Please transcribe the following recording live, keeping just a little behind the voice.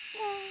Hey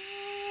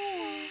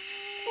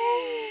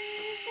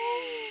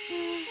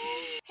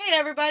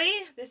everybody,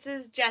 this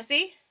is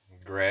Jesse.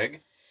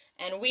 Greg.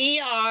 And we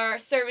are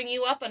serving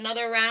you up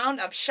another round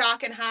of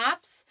Shock and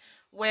Hops,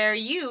 where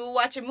you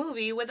watch a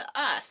movie with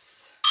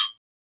us.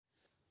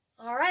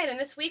 Alright, and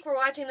this week we're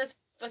watching this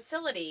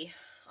facility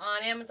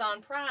on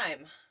Amazon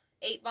Prime.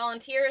 8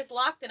 volunteers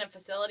locked in a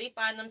facility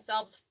find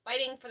themselves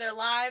fighting for their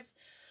lives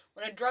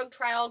when a drug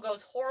trial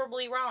goes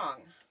horribly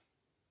wrong.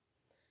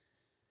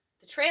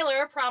 The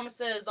trailer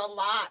promises a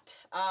lot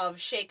of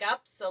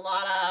shakeups, a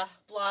lot of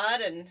blood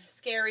and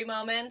scary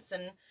moments,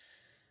 and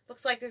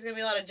looks like there's going to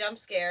be a lot of jump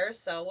scares,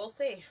 so we'll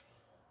see.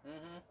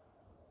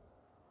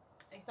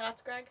 Any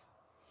thoughts, Greg,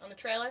 on the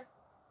trailer?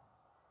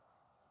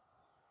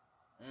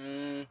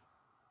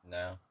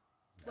 No.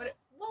 What are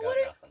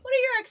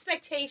your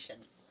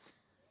expectations?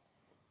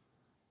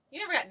 You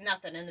never got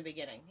nothing in the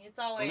beginning. It's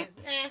always,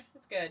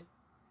 it's good.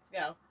 Let's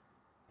go.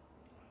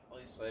 At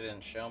least they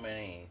didn't show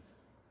me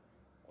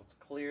what's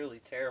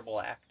clearly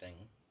terrible acting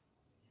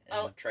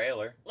in the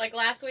trailer. Like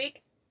last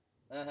week?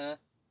 Uh-huh.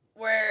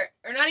 Or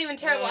not even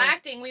terrible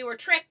acting, we were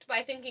tricked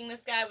by thinking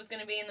this guy was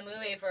going to be in the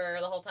movie for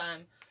the whole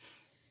time.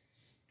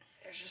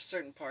 There's just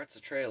certain parts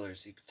of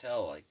trailers you could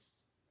tell, like,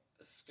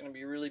 this is going to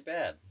be really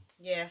bad.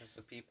 Yeah. Because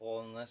the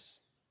people in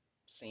this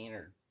scene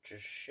are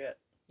just shit.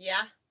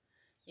 Yeah.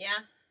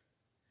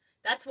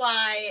 That's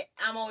why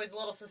I'm always a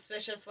little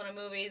suspicious when a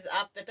movie's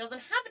up that doesn't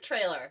have a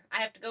trailer. I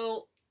have to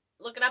go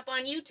look it up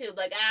on YouTube,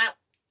 like,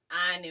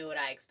 I knew what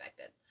I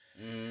expected.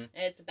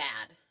 It's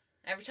bad.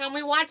 Every time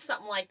we watch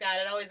something like that,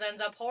 it always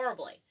ends up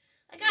horribly.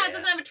 Like, it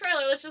doesn't have a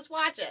trailer, let's just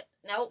watch it.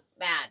 Nope,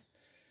 bad.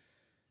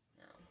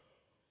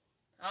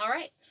 No. All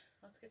right,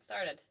 let's get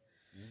started.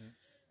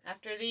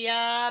 After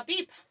the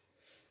beep.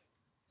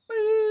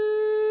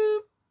 Boop.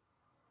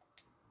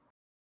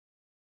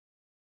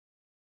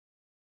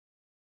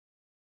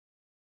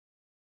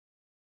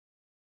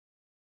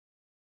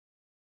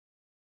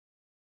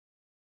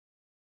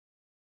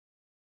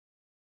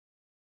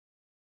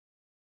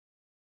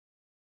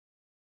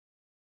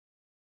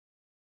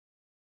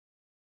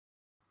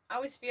 I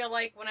always feel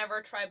like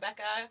whenever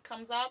Tribeca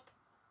comes up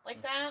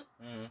like that,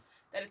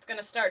 that it's going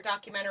to start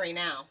documentary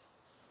now.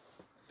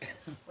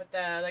 With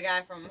the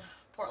guy from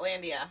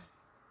Portlandia.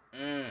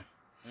 I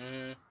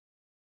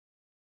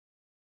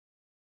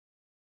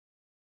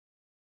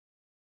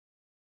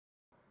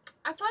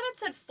thought it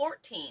said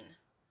 14.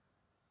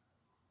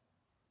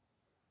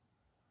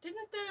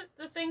 Didn't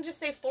the thing just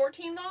say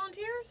 14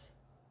 volunteers?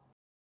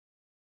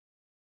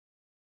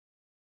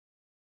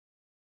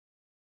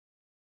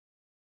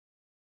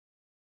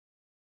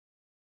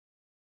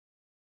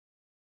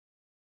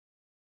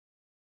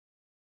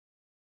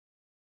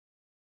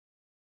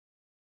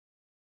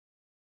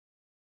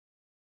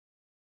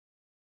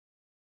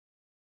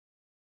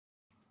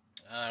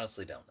 I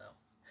honestly don't know.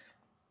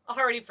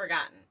 Already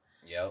forgotten.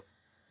 Yep.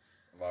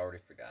 I've already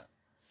forgotten.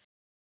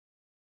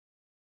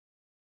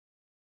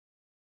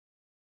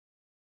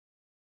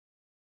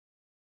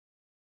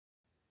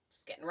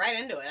 Just getting right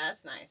into it.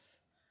 That's nice.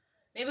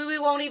 Maybe we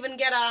won't even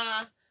get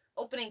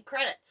opening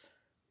credits.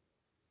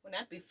 Wouldn't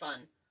that be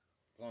fun?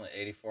 It's only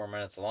 84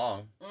 minutes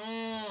long.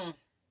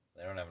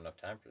 They don't have enough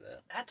time for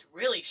that. That's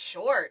really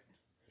short.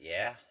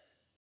 Yeah.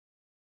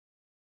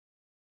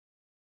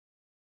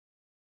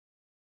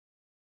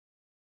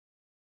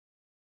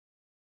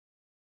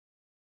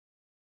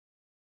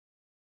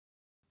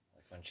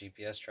 Like when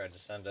GPS tried to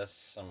send us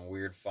some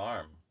weird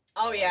farm.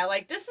 Oh yeah,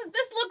 like this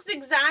looks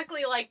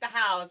exactly like the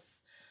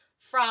house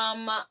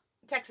from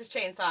Texas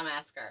Chainsaw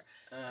Massacre.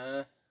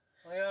 Like,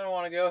 I don't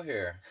want to go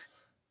here.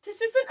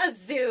 This isn't a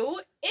zoo.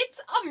 It's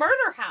a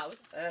murder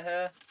house.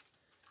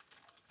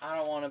 I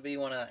don't want to be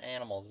one of the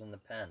animals in the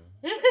pen.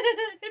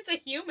 It's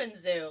a human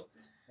zoo.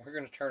 We're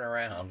going to turn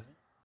around.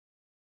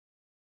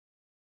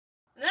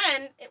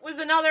 Then it was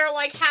another,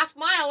 like, half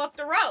mile up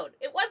the road.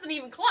 It wasn't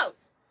even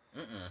close.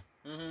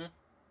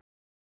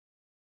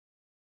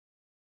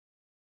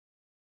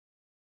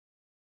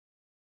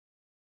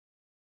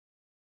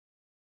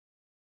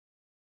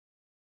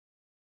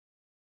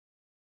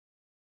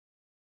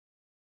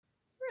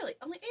 Really?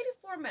 Only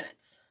 84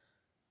 minutes?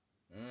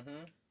 We're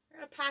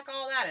going to pack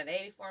all that in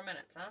 84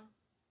 minutes, huh?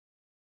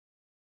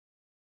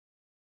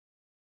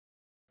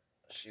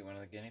 Is she one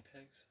of the guinea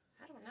pigs?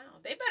 I don't know.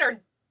 They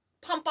better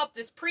pump up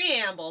this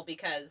preamble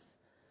because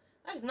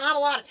that's not a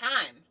lot of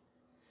time.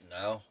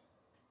 No.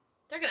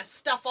 They're going to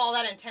stuff all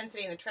that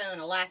intensity in the trailer in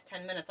the last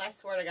 10 minutes. I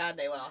swear to God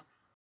they will.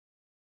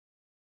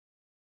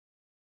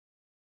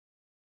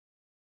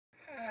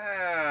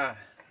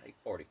 Like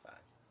 45.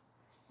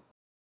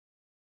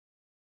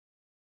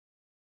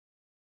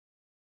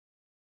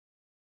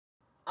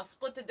 I'll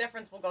split the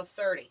difference. We'll go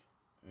 30.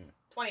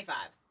 25.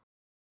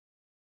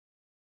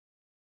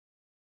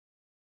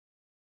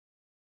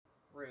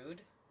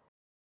 Rude.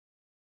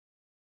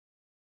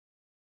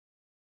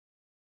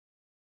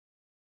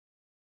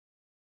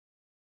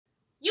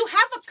 You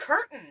have a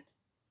curtain,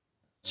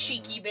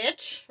 cheeky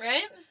bitch,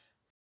 right?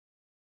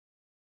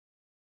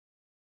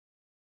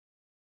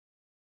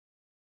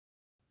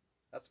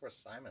 That's where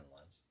Simon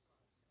lives.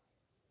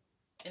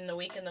 In the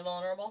weak and the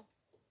vulnerable?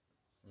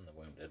 And the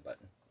wounded, but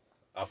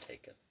I'll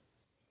take it.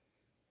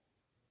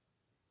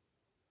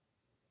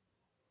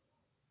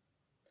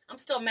 I'm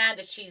still mad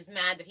that she's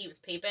mad that he was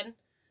peeping.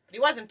 But he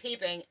wasn't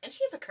peeping, and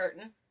she has a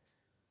curtain.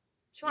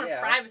 She wanted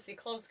privacy,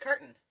 close the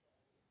curtain.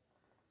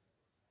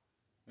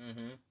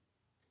 Mm-hmm.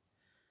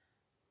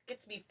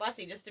 Gets to be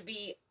fussy just to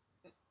be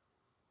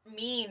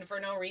mean for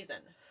no reason.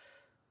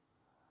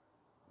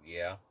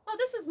 Yeah. Oh,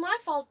 this is my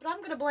fault, but I'm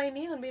going to blame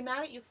you and be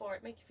mad at you for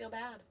it. Make you feel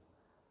bad.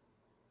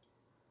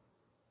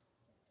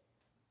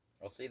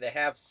 Well, see, they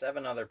have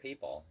 7 other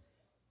people,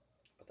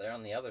 but they're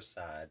on the other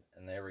side,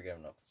 and they were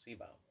given a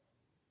placebo.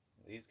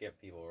 These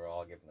people were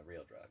all given the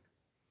real drug.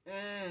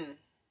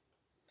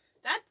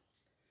 That...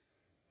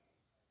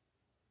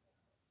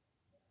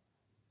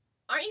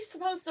 Aren't you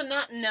supposed to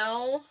not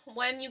know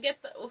when you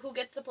get who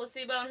gets the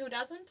placebo and who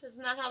doesn't?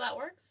 Isn't that how that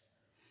works?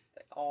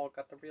 They all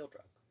got the real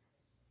drug.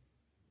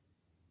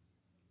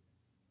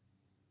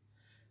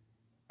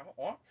 I don't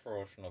want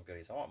promotional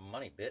goodies. I want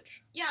money,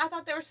 bitch. Yeah, I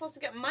thought they were supposed to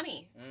get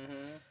money.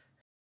 Mm-hmm.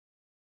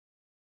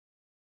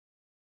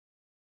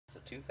 Is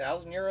it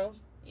 2,000 euros?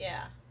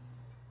 Yeah.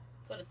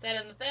 That's what it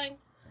said in the thing.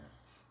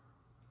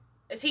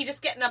 Is he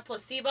just getting a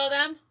placebo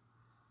then?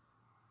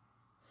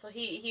 So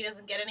he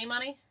doesn't get any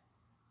money?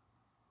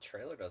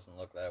 Trailer doesn't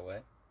look that way.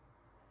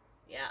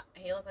 Yeah,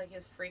 he looked like he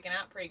was freaking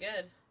out pretty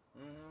good.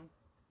 Mm-hmm.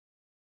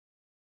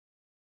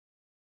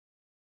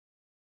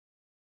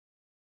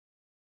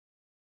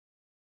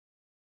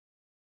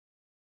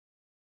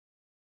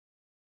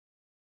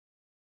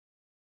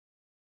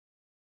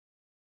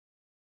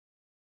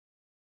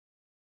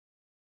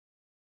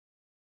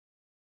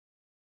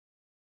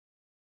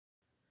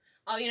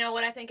 Oh, you know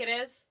what I think it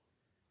is?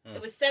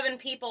 It was 7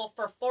 people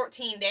for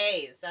 14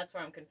 days. That's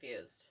where I'm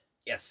confused.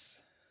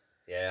 Yes.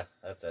 Yeah,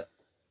 that's it.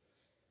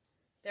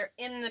 They're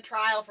in the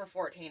trial for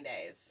 14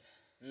 days.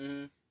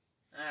 Mm-hmm.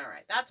 All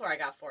right, that's where I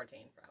got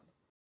 14 from.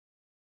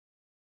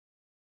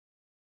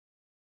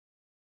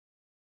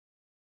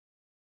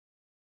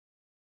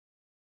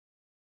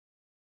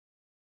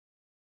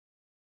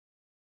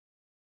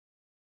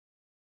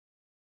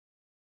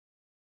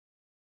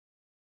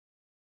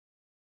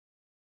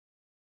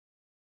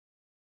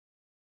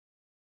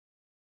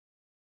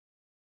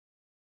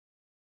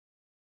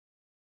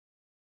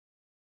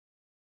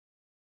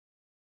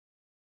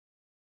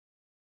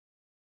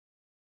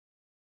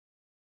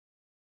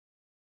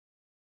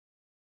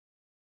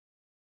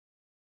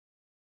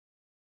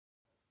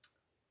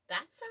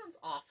 That sounds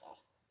awful.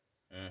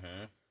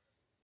 Mm-hmm.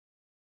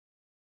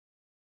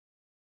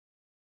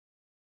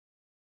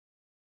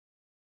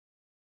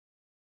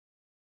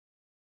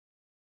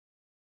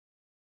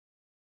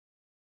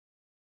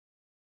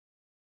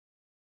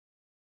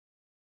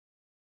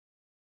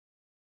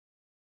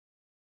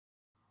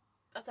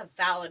 That's a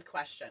valid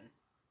question.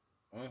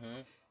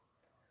 Mm-hmm.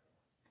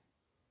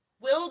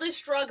 Will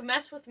this drug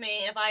mess with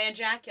me if I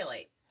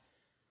ejaculate?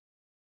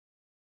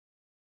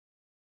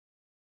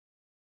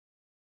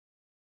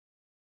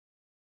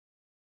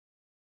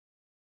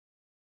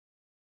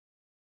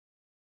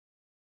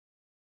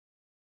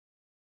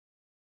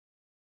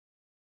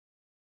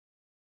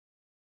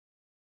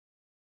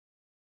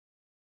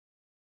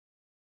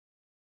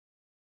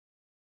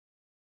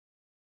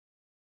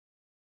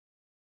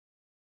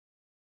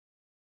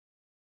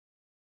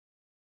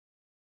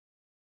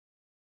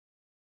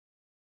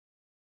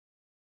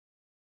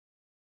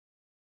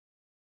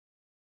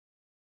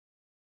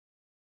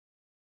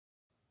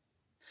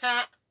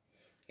 Ha!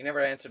 He never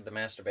answered the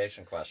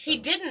masturbation question. He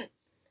didn't.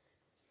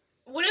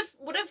 What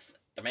if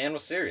The man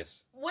was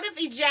serious. What if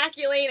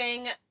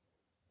ejaculating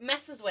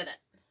messes with it?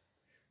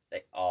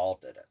 They all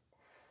did it.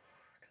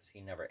 Because he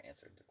never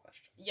answered the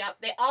question. Yep,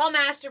 they all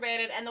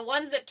masturbated, and the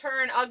ones that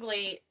turn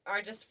ugly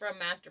are just from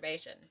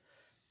masturbation.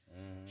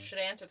 Mm-hmm. Should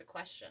answer the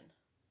question.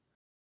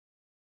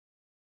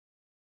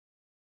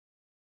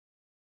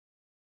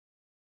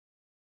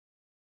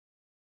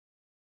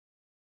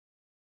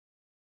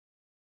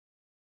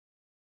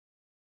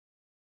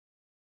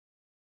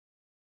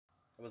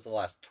 It was the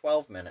last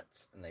 12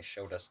 minutes, and they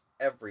showed us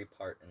every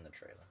part in the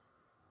trailer.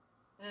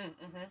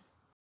 Mm-hmm.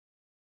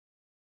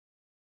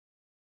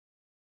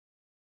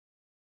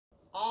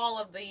 All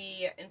of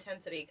the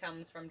intensity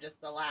comes from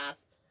just the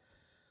last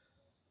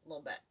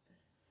little bit.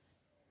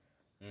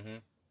 Mm-hmm.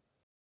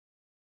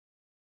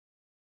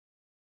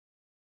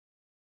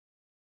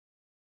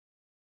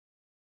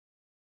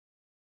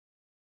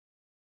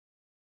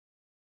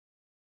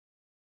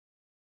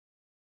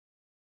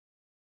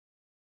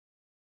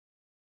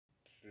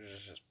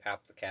 She just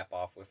popped the cap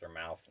off with her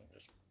mouth and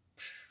just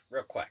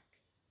real quick.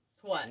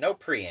 What? No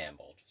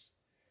preamble.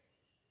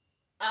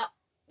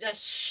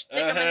 Just stick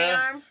him in the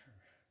arm?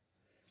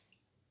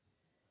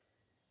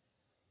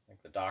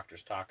 Like the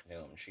doctor's talking to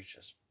him, she's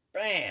just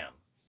BAM!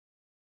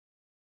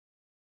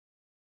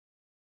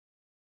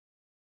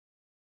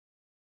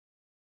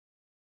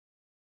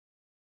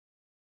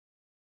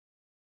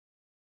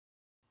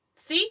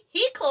 See?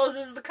 He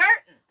closes the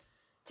curtain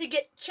to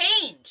get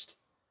changed.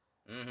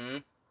 Mm-hmm.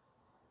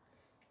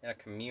 in a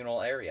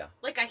communal area.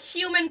 Like a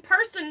human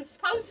person's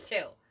supposed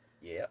to.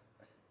 Yep.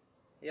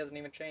 He hasn't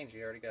even changed.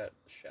 He already got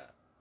shot.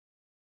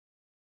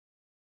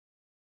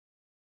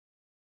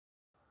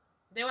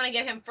 They want to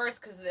get him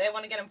first because they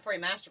want to get him before he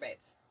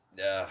masturbates.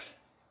 Yeah.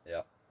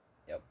 Yep.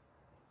 Yep.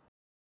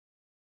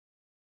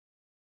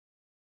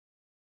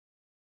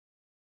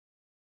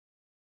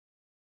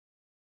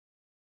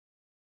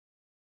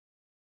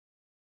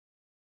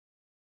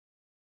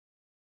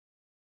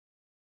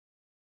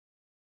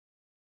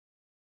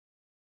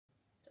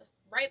 Just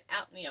right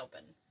out in the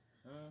open.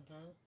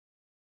 Mm-hmm.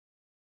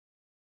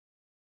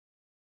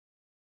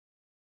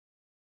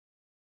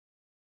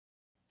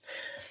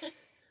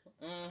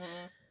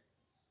 Mm-hmm.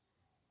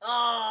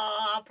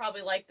 Oh, I'll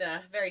probably like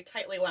the very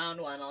tightly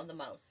wound one on the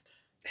most.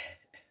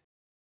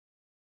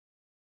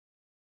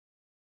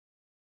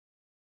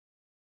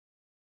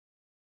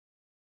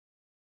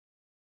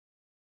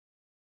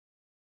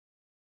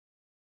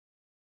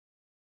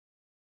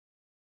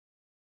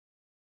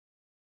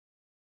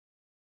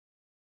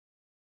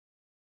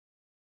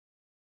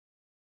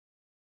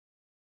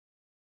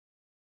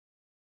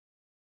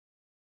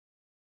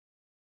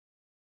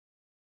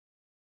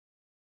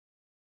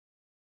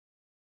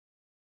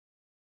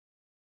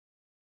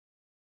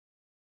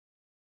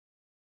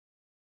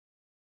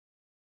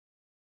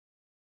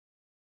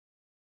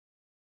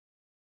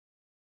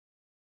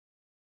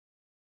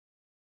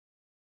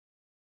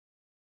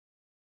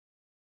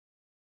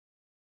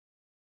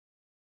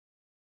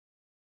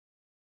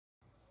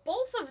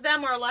 Both of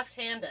them are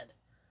left-handed.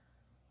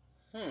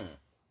 Hmm.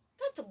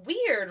 That's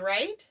weird,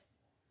 right?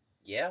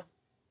 Yeah.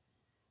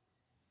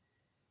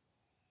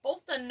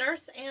 Both the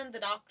nurse and the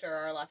doctor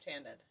are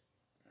left-handed.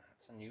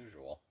 That's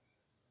unusual.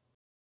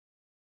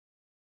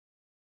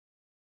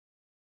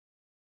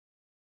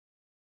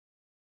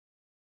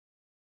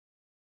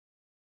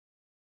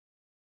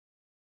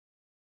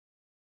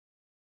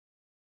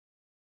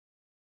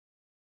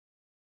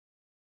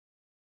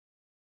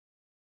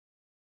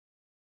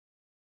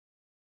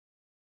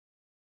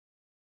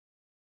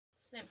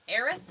 What's his name?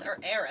 Aerith or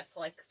Aerith,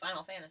 like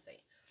Final Fantasy?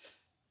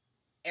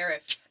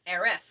 Aerith.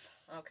 Aerith.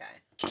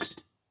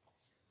 Okay.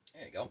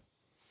 There you go.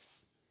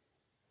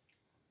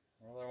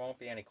 Well, there won't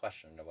be any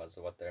question as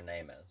to what their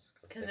name is.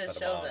 Because they it put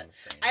them shows all on it. the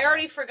screen. I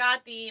already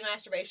forgot the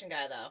masturbation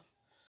guy, though.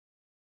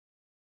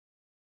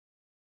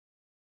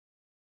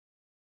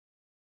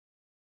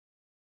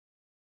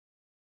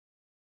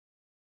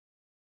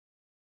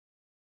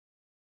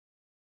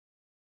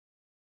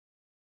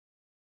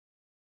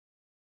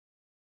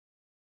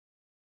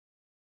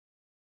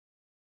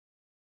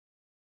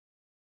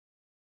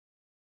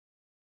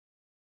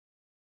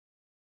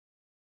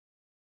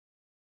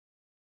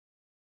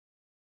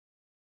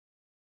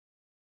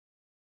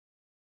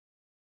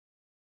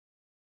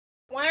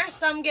 Why are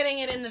some getting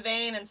it in the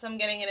vein and some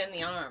getting it in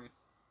the arm?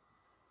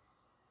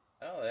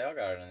 Oh, they all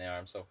got it in the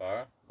arm so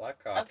far.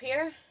 Black cock. Up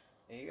here?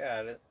 You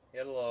got it. You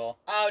had a little.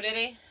 Oh, did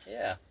he?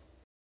 Yeah.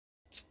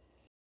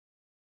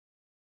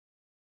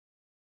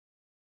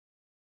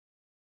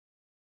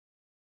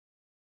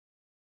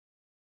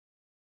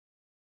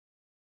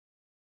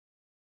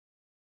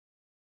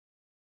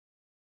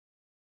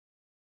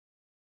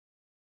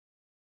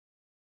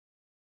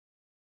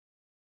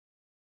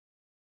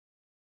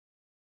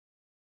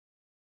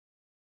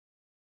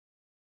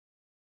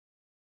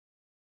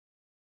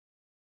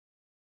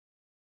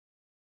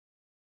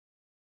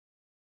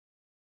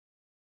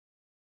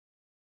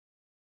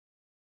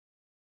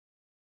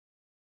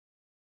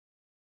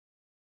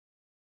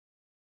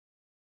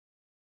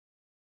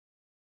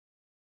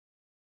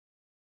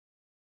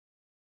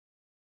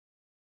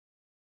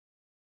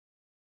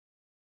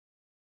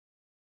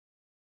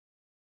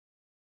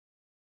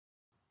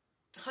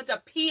 Oh, it's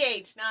a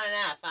PH, not an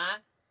F, huh?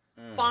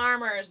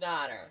 Farmer's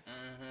daughter.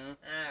 Mm-hmm.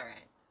 All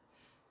right.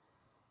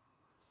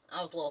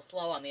 I was a little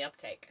slow on the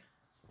uptake.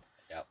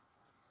 Yep.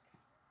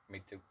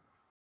 Me too.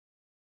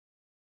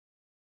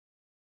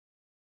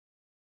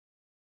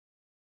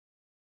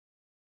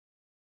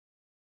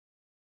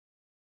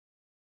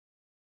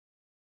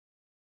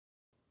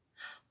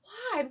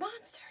 Why?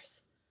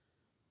 Monsters.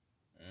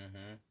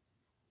 Mm-hmm.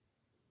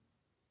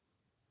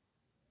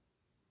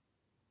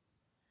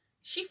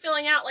 She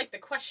filling out like the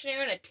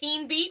questionnaire in a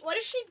teen beat? What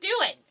is she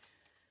doing?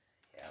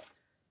 Yeah.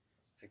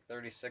 It's like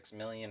 36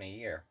 million a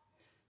year.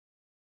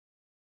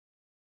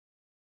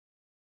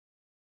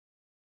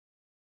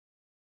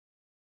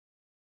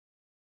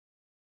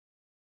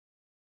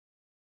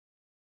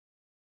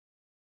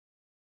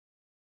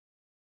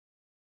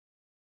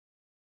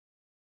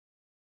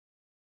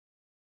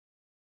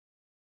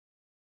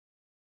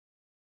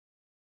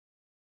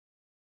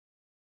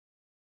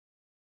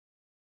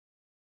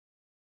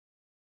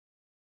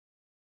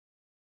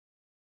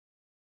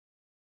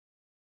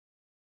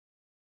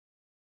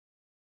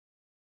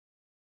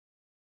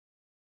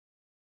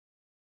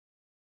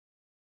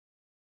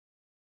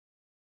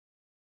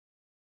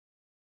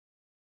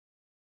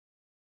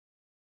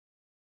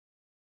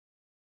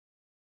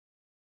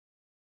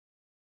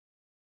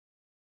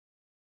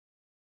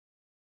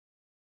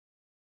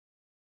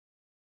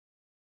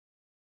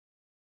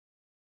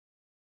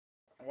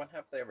 I wonder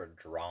if they ever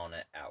drawn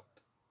it out.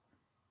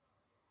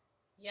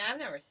 Yeah, I've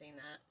never seen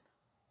that.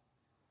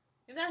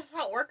 Maybe that's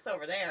how it works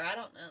over there. I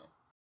don't know.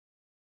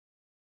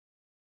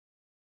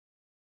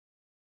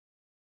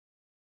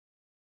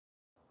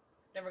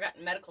 Never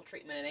gotten medical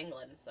treatment in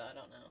England, so I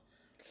don't know.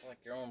 It's like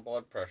your own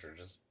blood pressure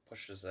just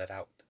pushes it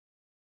out.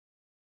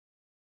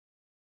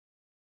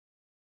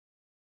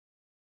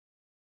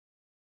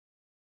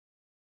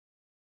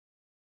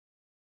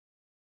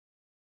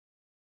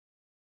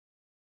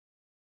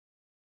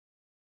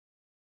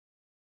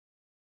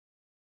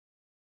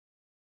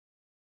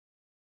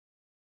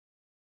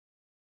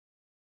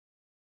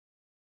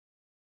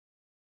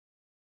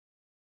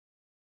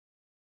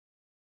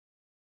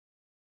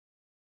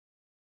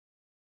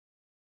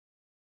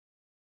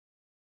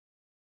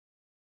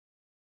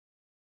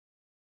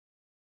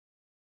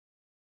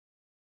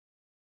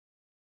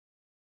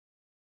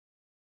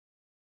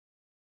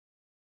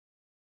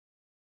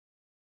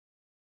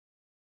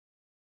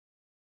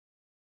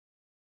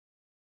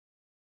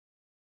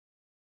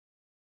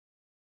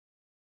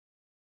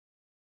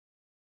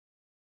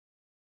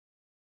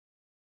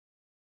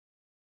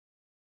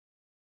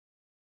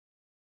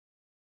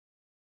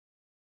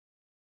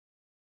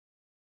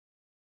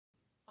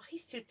 Oh,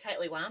 he's too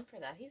tightly wound for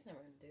that. He's never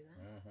going to do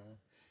that. Mm-hmm.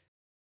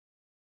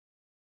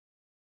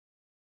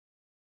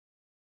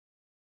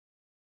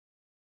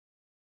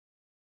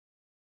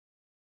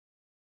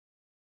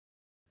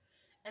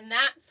 And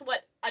that's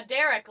what a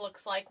derrick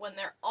looks like when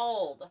they're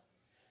old.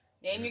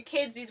 Name your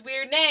kids these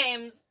weird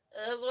names.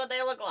 This is what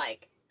they look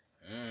like.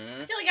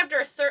 Mm-hmm. I feel like after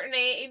a certain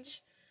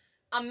age,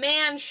 a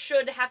man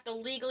should have to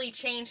legally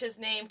change his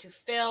name to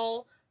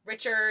Phil,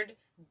 Richard,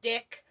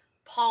 Dick,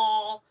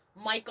 Paul,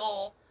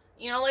 Michael.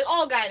 You know, like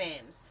all guy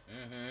names.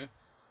 Mm-hmm.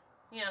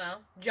 You know,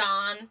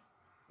 John.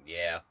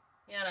 Yeah.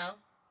 You know,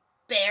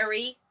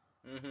 Barry.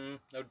 Mm-hmm.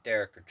 No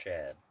Derek or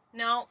Chad.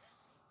 No.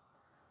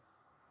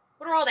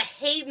 What are all the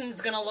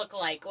Haydens gonna look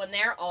like when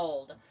they're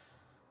old?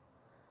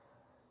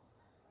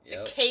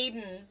 Yep. The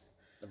Cadens.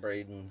 The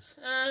Bradens.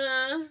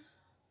 Uh-huh.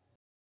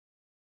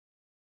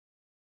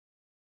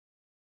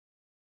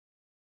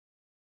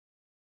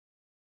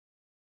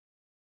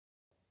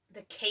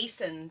 The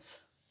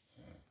Casons.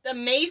 The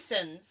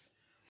Masons.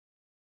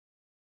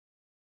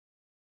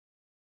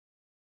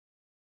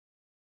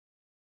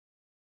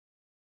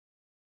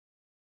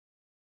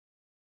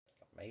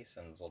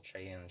 Masons will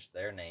change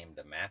their name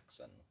to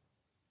Maxon.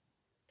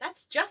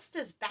 That's just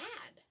as bad.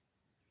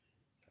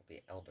 That'll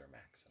be Elder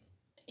Maxon.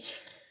 Yes.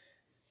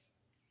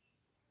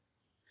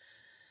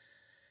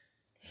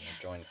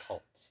 Join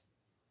cults.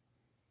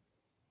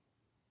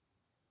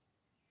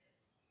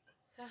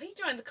 Well, he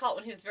joined the cult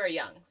when he was very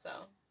young,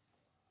 so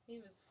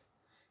he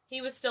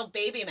was still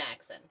baby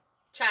Maxon,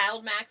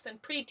 child Maxon,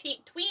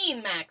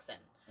 tween Maxon.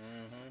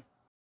 Mm-hmm.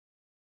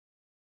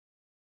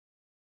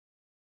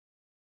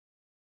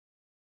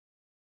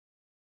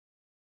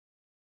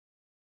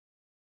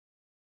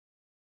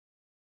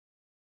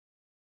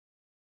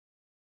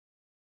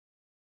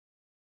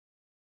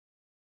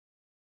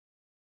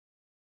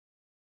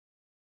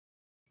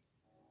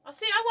 Oh,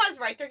 see, I was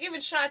right. They're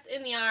giving shots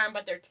in the arm,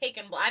 but they're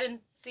taking blood. I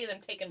didn't see them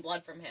taking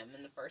blood from him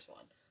in the first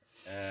one.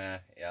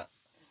 Yeah.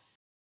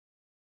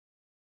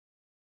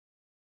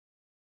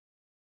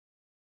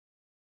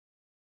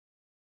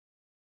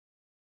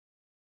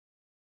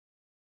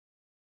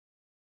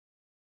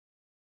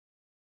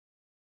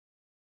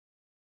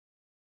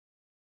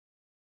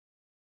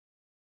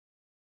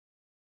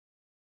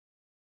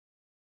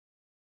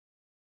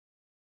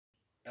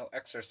 No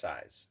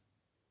exercise.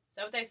 Is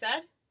that what they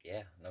said?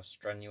 Yeah, no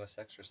strenuous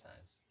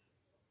exercise.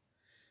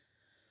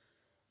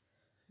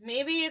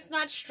 Maybe it's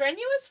not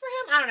strenuous for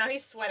him? I don't know.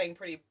 He's sweating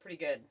pretty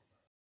good.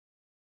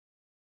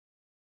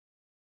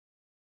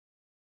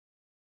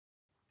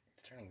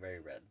 It's turning very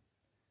red.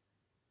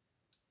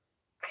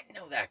 I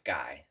know that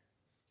guy.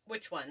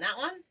 Which one? That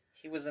one?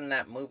 He was in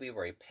that movie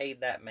where he paid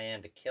that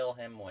man to kill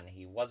him when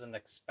he wasn't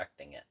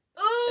expecting it.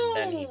 Ooh! And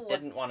then he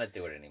didn't want to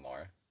do it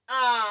anymore.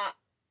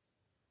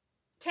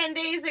 10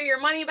 days or your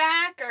money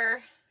back,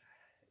 or...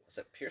 Was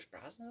it Pierce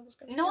Brosnan that was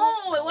going to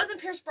No, it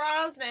wasn't Pierce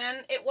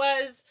Brosnan. It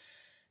was...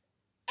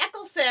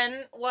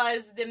 Eccleston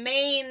was the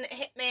main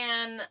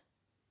hitman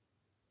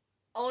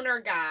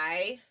owner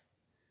guy.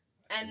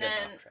 And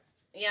then...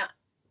 Yeah.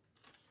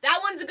 That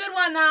one's a good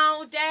one,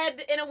 though.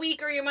 Dead in a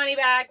week or your money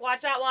back.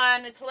 Watch that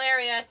one. It's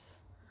hilarious.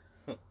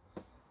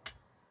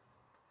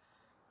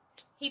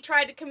 He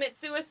tried to commit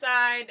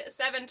suicide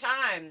 7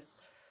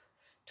 times.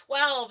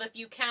 12 if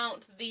you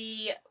count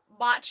the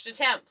botched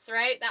attempts,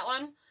 right? That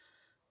one?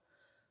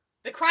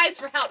 The cries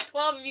for help.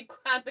 12 if you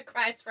count the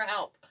cries for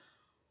help.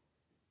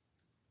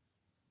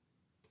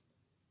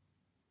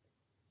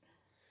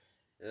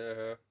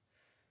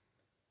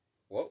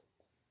 Whoa.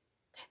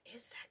 That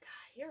is that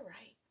guy. You're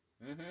right.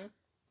 Mm-hmm.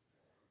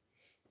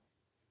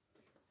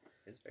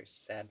 His very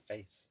sad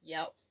face.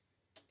 Yep.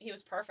 He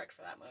was perfect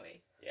for that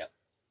movie. Yep.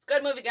 It's a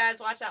good movie, guys.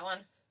 Watch that one.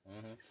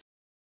 Mm-hmm.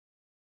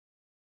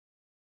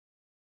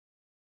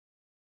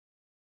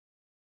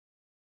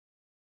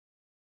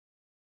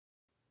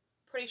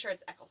 Pretty sure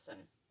it's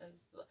Eccleston.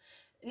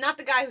 Not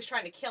the guy who's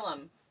trying to kill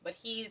him, but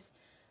he's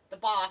the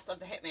boss of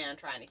the hitman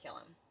trying to kill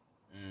him.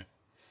 Mm.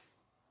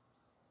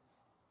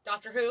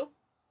 Doctor Who?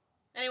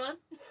 Anyone?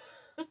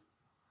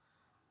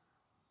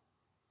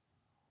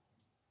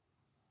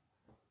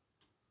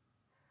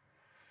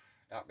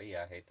 Not me.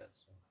 I hate that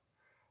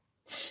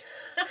stuff.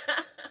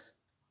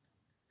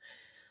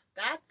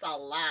 That's a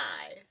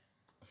lie.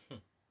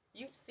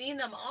 You've seen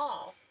them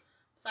all.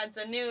 Besides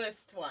the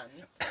newest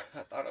ones.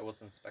 I thought it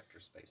was Inspector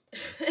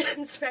Spacetime.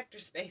 Inspector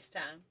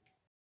Spacetime.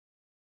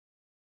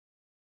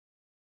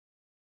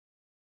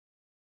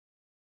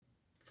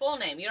 Full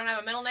name. You don't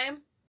have a middle name?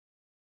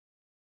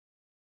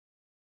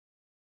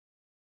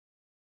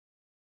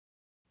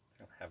 I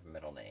don't have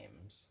middle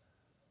names.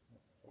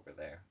 Over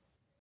there.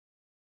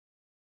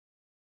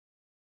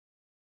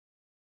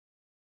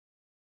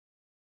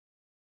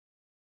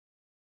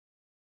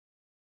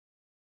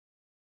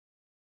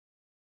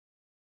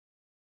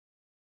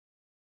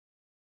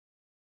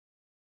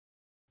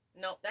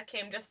 Nope, that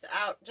came just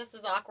out just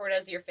as awkward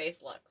as your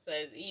face looks.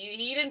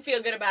 He didn't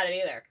feel good about it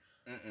either.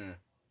 Mm-mm.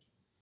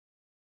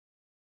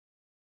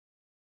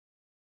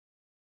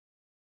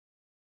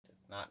 Did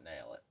not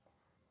nail it.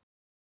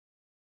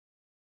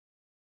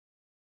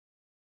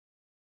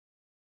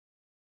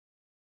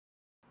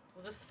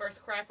 Was this the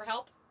first cry for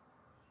help?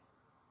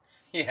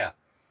 Yeah.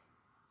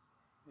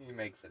 He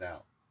makes it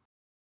out.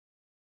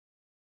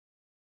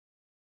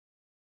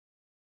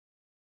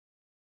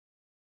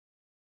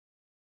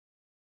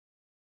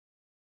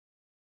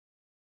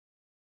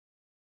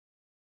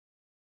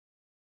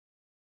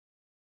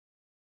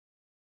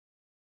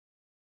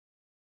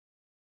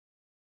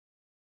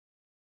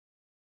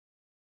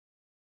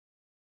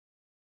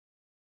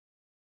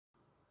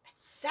 At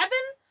 7?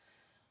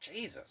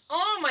 Jesus.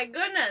 Oh my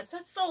goodness,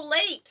 that's so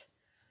late.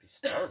 Be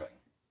starving.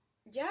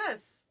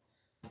 Yes.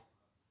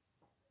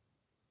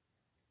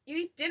 You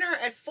eat dinner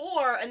at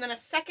 4 and then a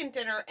second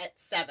dinner at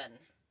 7.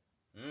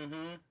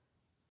 Mm-hmm.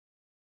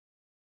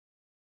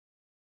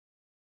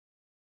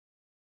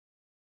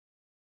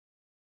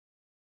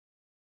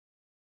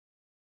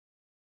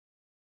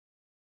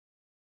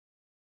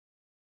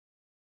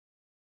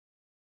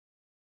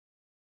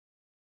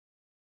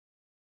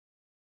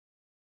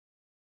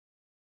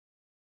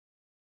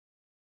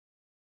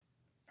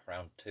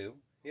 Round 2.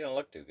 He don't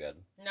look too good.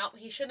 Nope,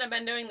 he shouldn't have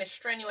been doing this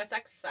strenuous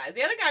exercise.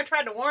 The other guy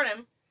tried to warn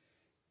him.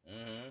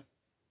 Mm-hmm.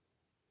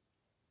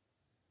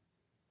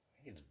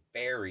 He's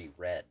very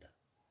red.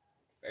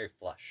 Very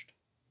flushed.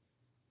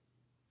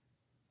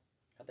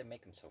 How'd they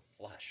make him so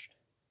flushed?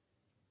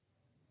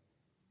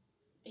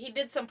 He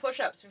did some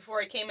push-ups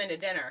before he came into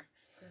dinner.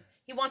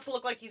 He wants to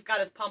look like he's got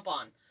his pump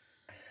on.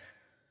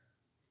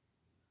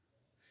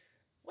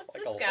 What's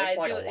this guy looks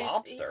like doing? a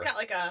lobster. He's got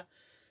like a...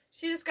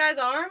 See this guy's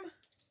arm?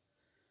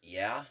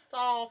 Yeah. It's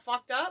all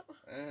fucked up.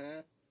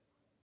 Mm-hmm.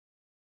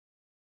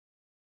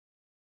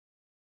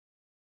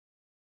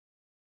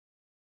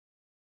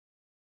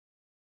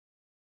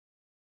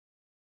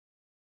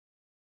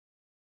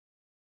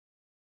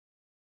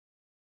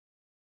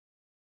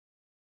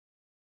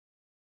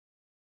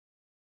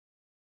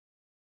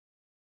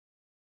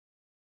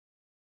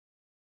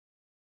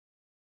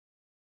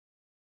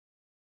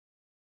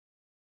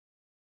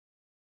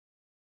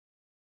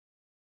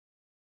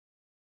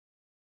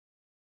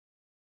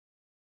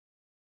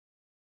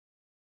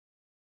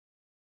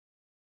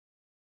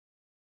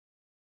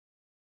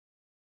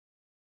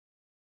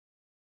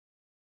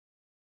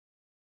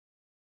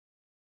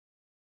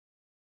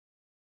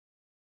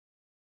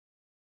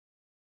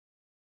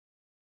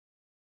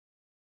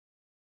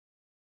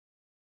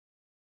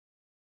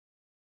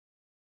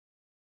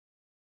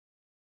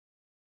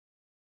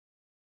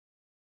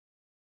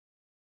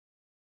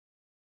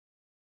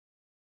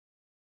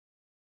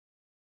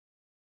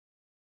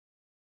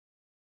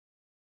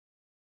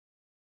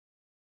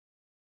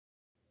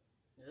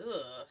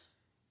 Ugh.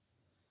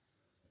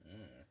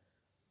 Mm.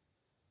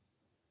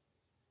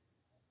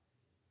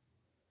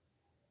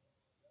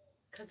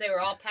 Because they were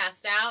all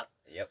passed out?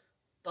 Yep.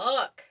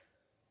 Fuck.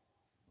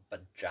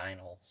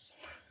 Vaginal.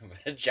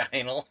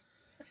 Vaginal.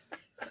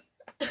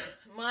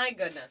 My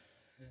goodness.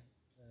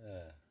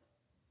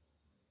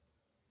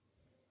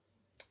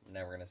 I'm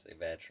never gonna say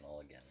vaginal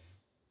again.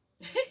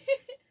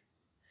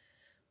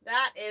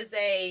 That is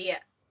a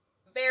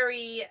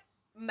very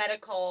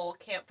medical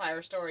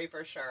campfire story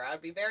for sure.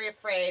 I'd be very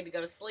afraid to go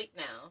to sleep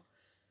now.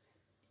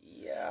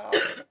 Yeah.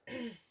 Look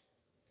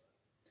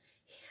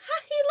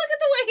at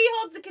the way he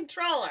holds the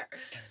controller.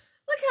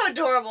 Look how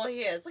adorable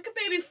he is. Like a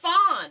baby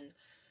fawn.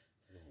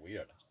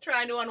 Weird.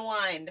 Trying to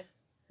unwind.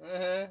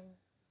 Uh-huh.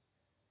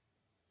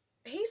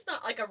 He's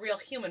not like a real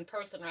human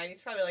person, right?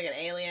 He's probably like an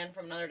alien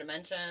from another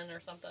dimension or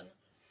something.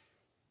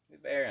 He's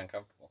very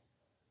uncomfortable.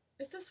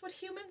 Is this what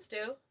humans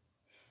do?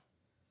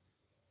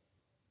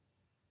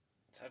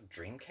 Is that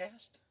a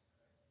Dreamcast?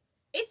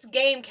 It's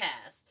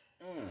Gamecast.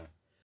 Mm.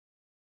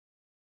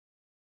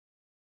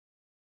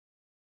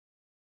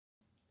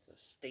 It's a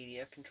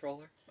Stadia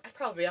controller. I'd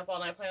probably be up all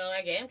night playing on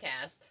that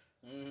Gamecast.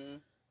 Mm-hmm.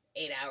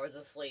 8 hours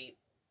of sleep.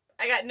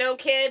 I got no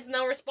kids,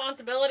 no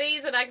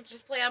responsibilities, and I can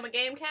just play on my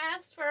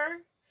Gamecast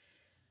for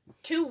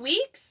 2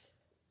 weeks?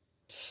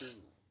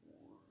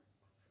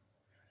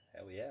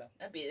 Hell yeah.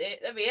 That'd be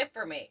it. That'd be it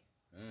for me.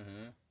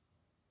 Mm-hmm.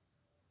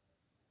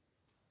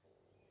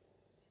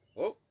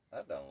 Whoa,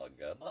 that doesn't look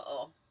good.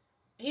 Uh-oh.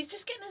 He's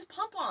just getting his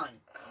pump on.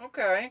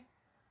 Okay.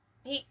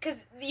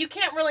 Because you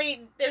can't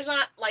really, there's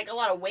not like a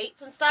lot of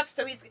weights and stuff,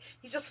 so he's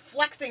just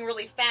flexing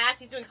really fast.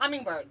 He's doing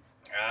hummingbirds.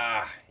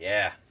 Ah,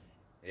 yeah.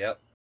 Yep.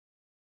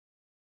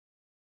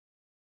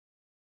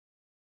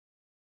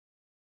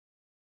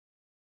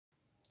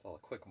 It's all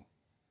quick,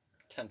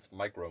 tense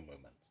micro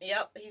movements.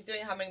 Yep, he's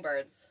doing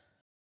hummingbirds.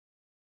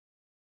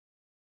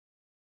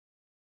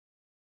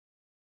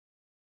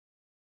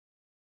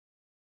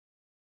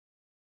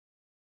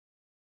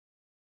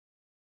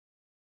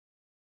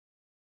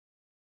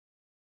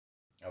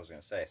 I was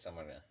going to say,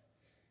 someone going to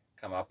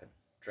come up and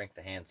drink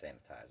the hand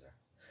sanitizer.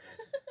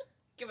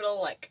 Give it a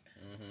lick.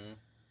 Mm-hmm.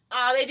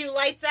 Oh, they do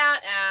lights out?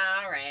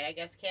 Alright, I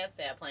guess can't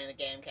stay up playing the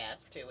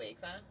Gamecast for 2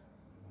 weeks, huh?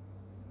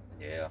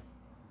 Yeah.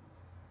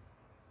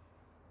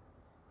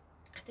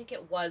 I think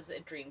it was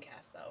a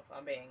Dreamcast, though, if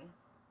I'm being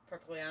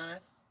perfectly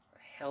honest. How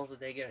the hell did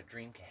they get a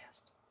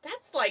Dreamcast?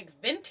 That's like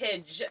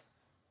vintage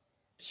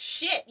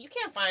shit. You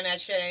can't find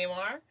that shit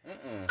anymore.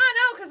 Mm-mm. I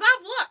know, because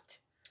I've looked.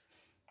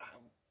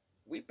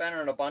 We've been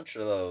in a bunch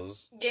of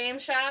those. Game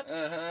shops?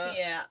 Uh-huh.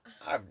 Yeah.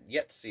 I've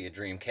yet to see a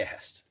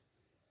Dreamcast.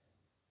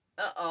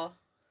 Uh-oh.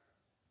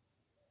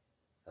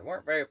 They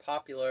weren't very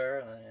popular,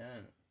 and they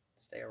didn't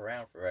stay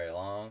around for very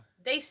long.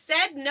 They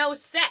said no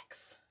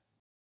sex.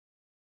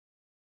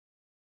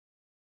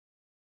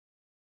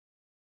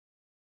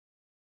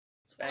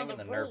 It's banging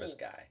the nervous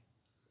guy.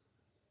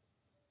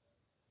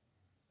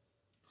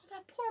 Oh,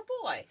 that poor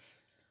boy.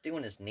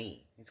 Doing his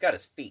knee. He's got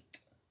his feet.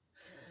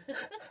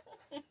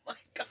 Oh my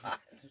god.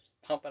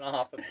 Pumping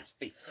off with his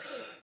feet.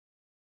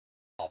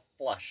 All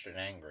flushed and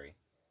angry.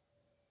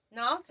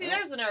 No, see,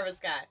 there's the nervous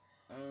guy.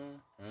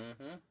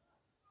 Mm-hmm.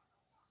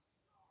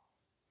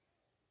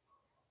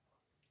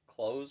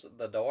 Close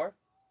the door.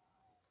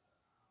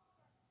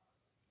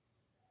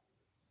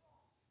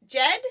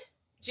 Jed?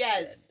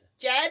 Jez.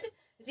 Jed?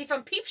 Is he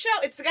from Peep Show?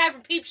 It's the guy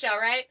from Peep Show,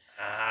 right?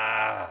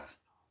 Ah.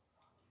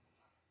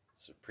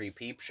 It's a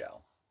pre-Peep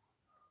Show.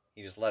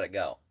 He just let it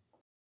go.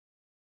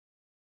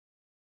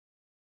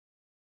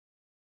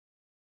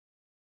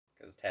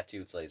 Because his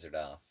tattoo's lasered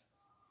off.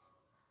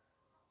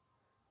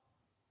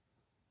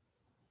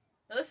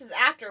 Now, this is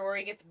after where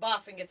he gets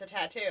buff and gets a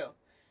tattoo.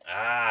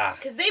 Ah.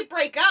 Because they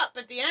break up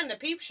at the end of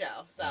Peep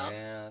Show, so.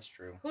 Yeah, that's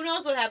true. Who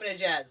knows what happened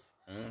to Jez?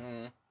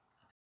 Mm-hmm.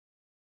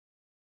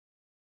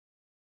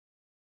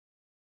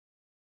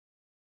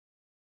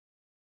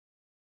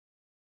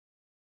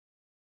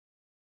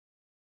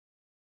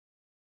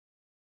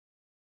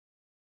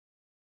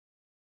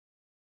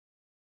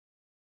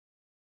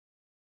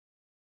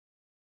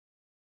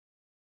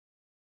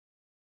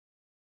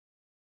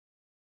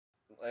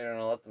 They're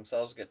gonna let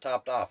themselves get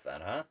topped off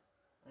then, huh?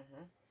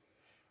 Mm-hmm.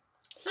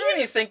 I don't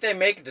even think they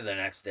make it to the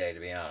next day, to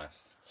be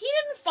honest. He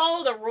didn't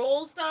follow the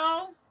rules,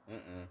 though.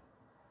 Mm-mm.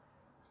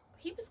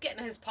 He was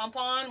getting his pump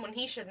on when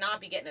he should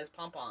not be getting his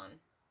pump on.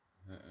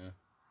 Mm-mm.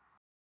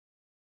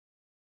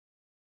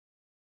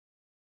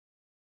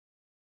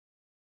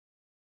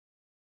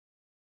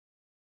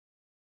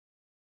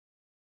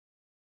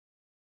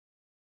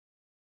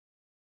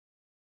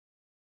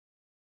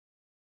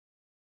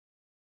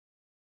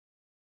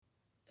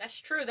 That's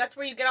true. That's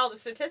where you get all the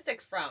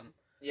statistics from.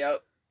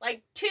 Yep.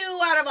 Like 2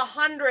 out of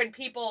 100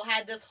 people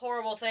had this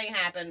horrible thing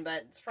happen,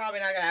 but it's probably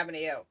not going to happen to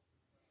you.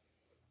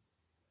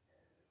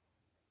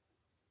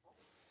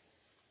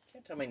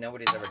 Can't tell me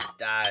nobody's ever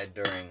died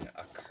during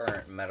a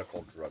current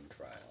medical drug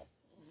trial.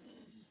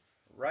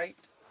 Right?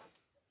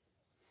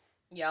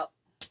 Yep.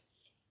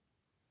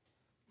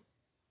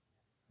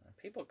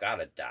 People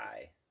gotta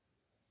die.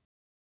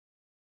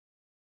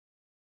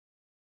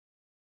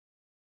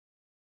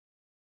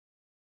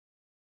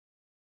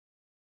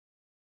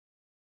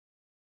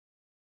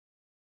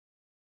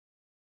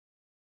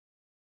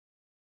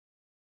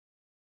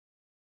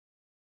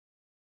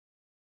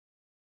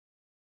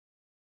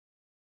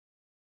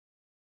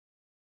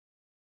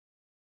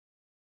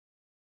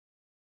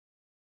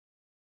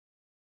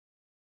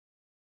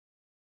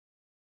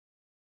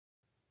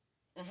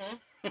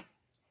 Mm-hmm.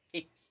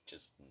 He's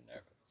just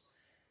nervous.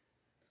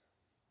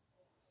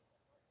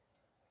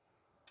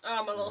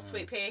 Oh, my little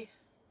sweet pea.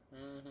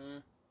 Mm-hmm.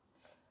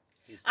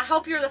 I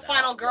hope you're the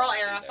final girl,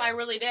 Arif. I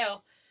really do.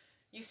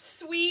 You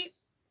sweet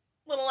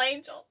little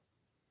angel.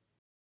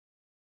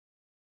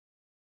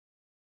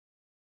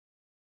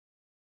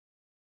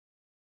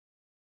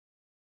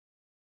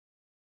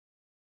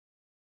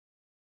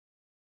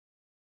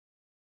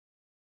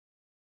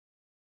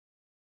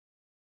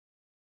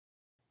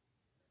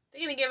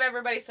 They're going to give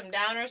everybody some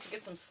downers to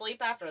get some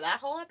sleep after that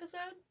whole episode?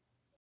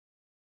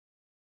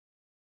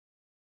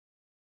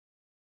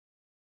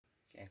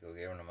 Can't go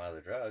giving them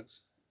other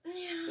drugs.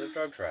 Yeah. Do a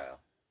drug trial.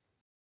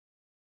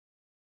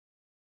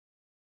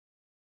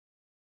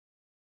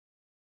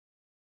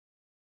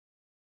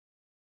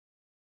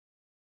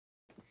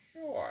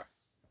 Sure.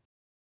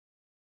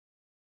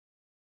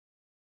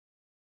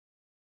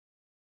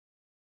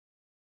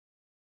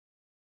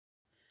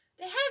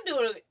 They had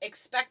to have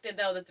expected,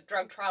 though, that the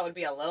drug trial would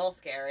be a little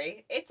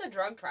scary. It's a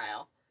drug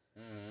trial.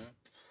 Mm-hmm.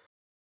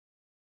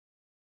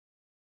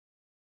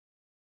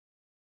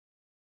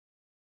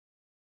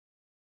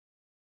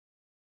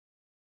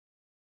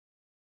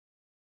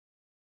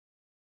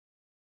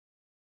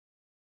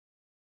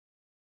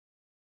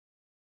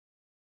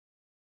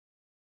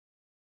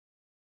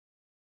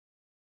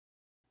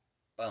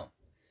 Boom.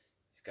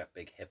 He's got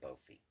big hippo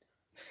feet.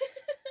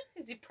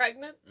 Is he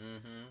pregnant?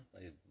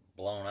 Mm-hmm. He's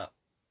blown up.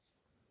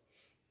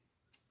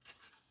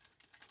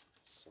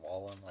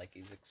 Swollen like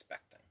he's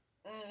expecting.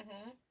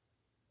 Mm-hmm.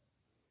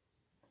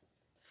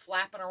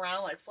 Flapping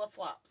around like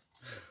flip-flops.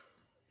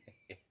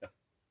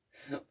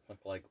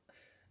 Look like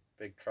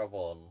Big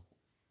Trouble in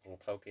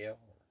Little Tokyo.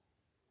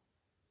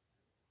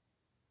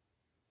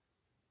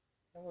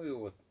 What movie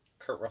with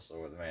Kurt Russell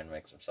where the man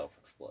makes himself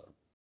explode?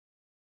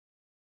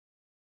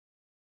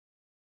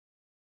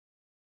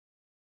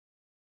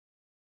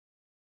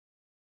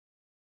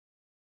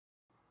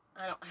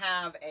 I don't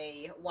have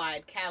a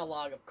wide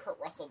catalog of Kurt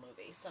Russell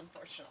movies,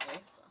 unfortunately.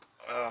 So.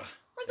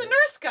 Where's the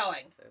nurse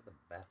going? They're the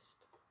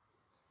best.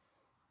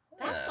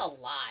 That's a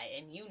lie,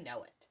 and you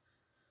know it.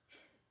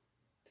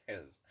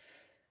 There's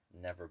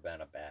never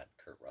been a bad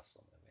Kurt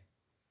Russell movie.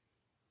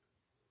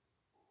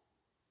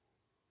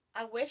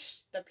 I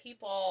wish the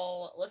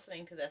people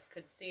listening to this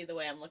could see the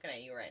way I'm looking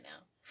at you right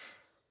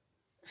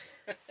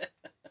now.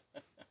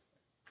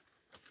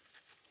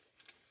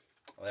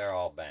 They're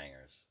all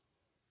bangers.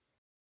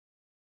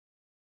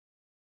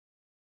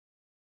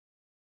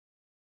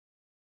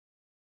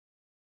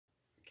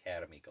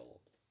 Academy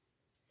Gold.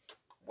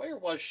 Where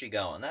was she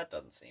going? That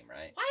doesn't seem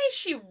right. Why is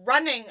she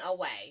running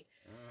away?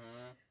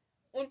 Mm-hmm.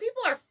 When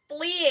people are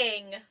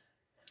fleeing...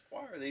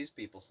 Why are these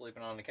people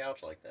sleeping on the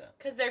couch like that?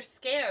 Because they're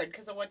scared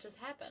because of what just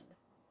happened.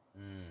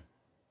 Mm.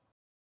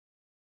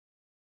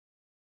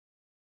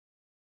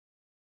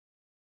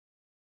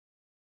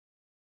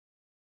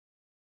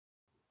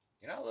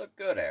 You don't look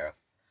good, Arif.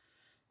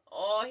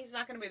 Oh, he's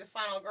not going to be the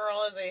final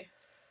girl, is he?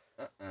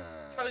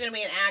 Uh-uh. He's probably going to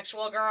be an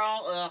actual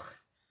girl. Ugh.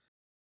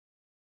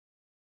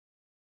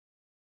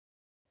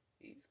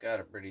 He's got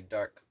a pretty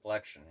dark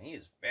complexion.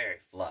 He's very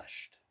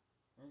flushed.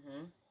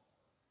 Mm-hmm.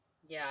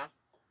 Yeah.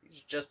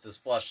 He's just as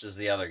flushed as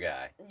the other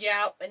guy.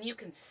 Yeah, and you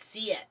can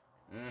see it.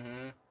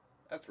 Mm-hmm.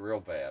 That's real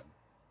bad.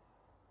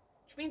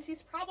 Which means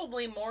he's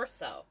probably more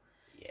so.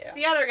 Yeah.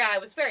 The other guy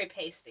was very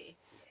pasty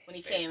when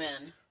he came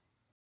in.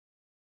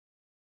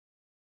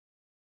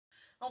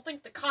 I don't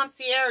think the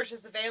concierge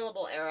is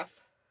available, Arif.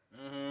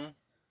 Mm-hmm.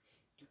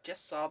 You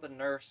just saw the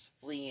nurse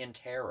flee in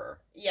terror.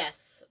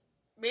 Yes.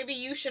 Maybe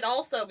you should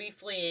also be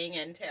fleeing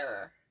in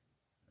terror.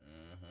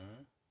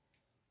 Mm-hmm.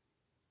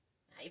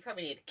 You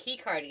probably need a key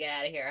card to get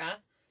out of here, huh?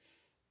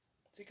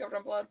 Is he covered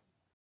in blood?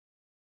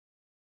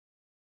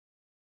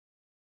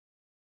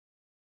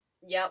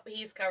 Yep,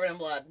 he's covered in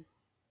blood.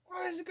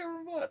 Why is he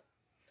covered in blood?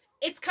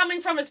 It's coming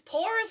from his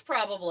pores,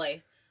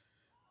 probably.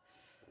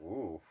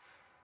 Ooh.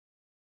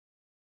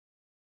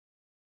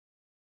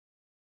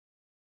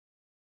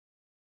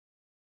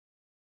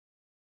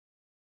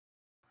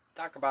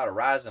 Talk about a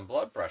rise in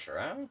blood pressure,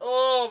 huh?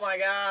 Oh, my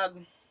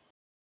God.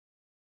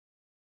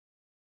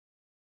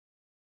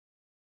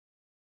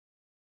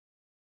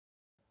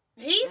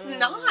 He's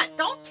not.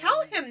 Don't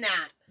tell him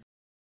that.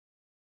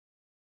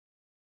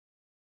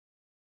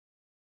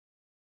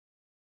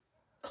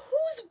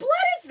 Whose blood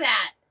is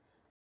that?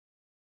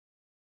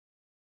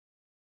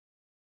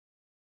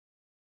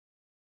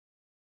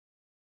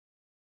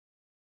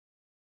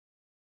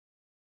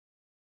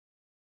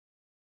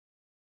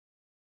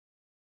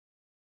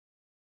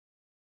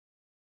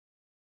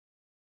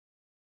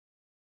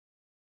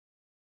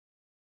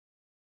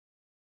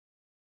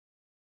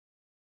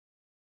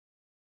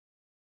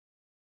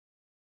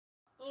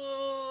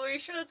 Oh, are you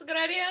sure that's a good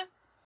idea?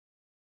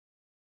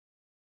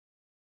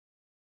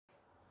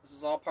 This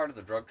is all part of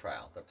the drug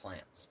trial. They're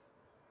plants.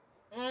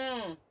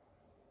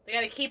 They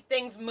gotta keep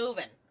things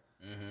moving.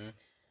 Mm-hmm.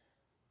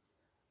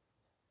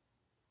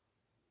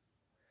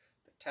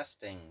 They're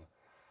testing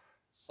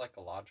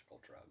psychological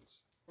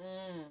drugs.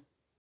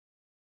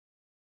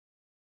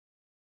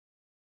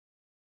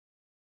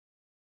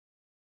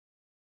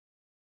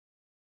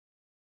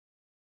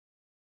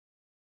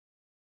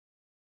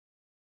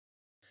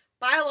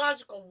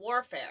 Biological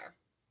warfare.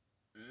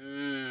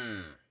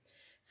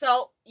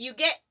 So you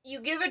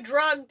give a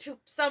drug to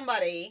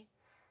somebody,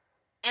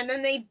 and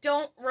then they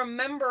don't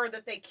remember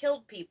that they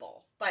killed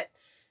people, but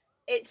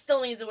it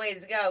still needs a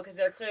ways to go because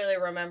they're clearly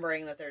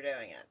remembering that they're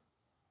doing it,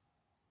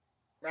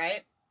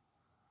 right?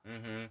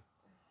 Mm-hmm.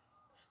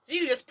 So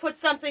you just put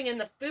something in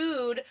the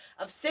food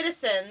of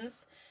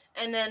citizens,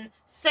 and then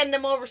send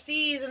them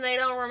overseas, and they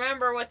don't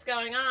remember what's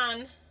going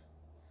on,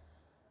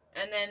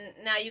 and then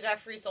now you got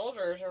free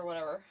soldiers or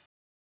whatever.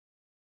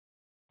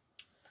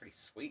 Pretty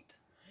sweet.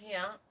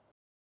 Yeah.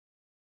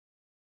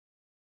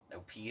 No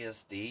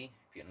PSD?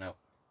 No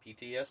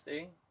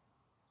PTSD?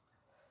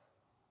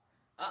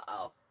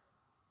 Uh-oh.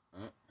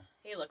 Mm.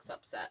 He looks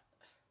upset.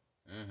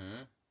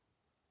 Mm-hmm.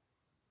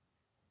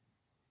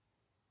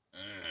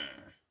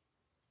 Mm.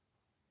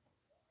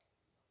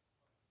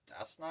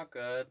 That's not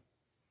good.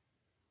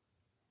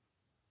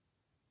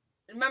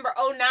 Remember,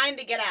 09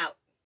 to get out.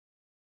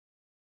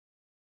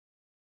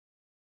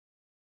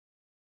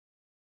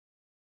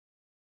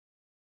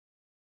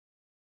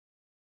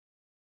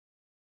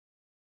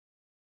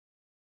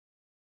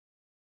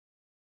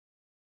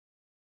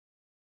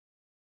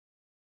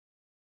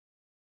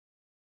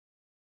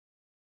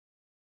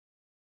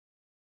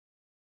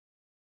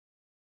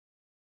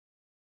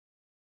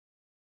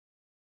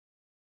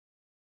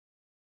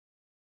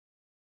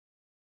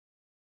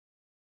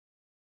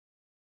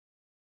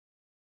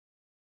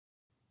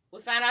 We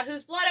found out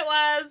whose blood it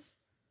was.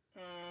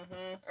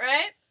 Mm-hmm.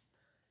 Right?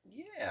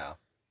 Yeah.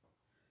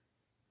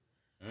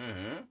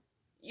 Mm-hmm.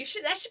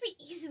 That should be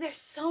easy. There's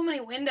so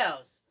many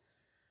windows.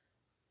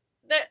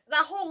 The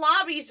whole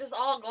lobby is just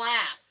all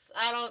glass.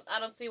 I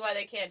don't see why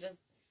they can't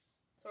just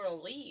sort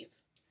of leave.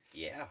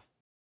 Yeah.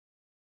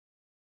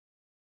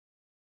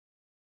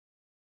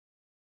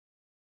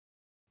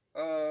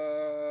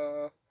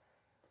 Well,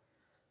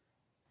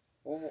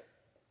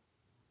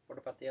 what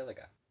about the other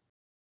guy?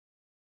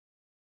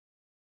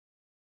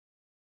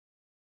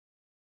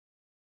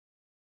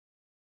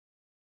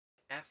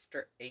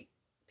 After 8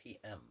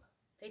 p.m.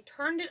 They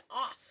turned it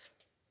off.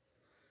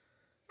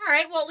 All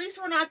right, well, at least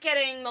we're not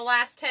getting the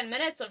last 10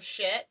 minutes of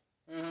shit.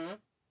 Mm-hmm.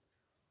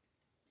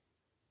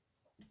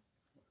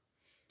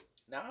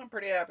 Now I'm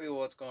pretty happy with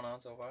what's going on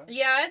so far.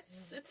 Yeah,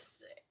 it's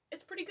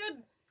pretty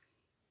good.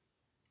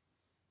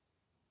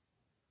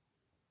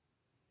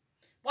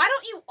 Why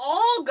don't you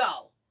all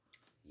go?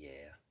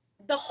 Yeah.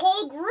 The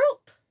whole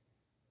group.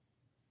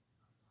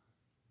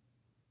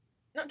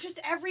 No, just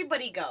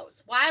everybody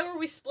goes. Why were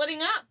we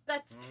splitting up?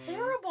 That's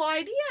terrible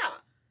idea.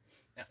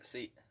 Now,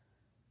 see,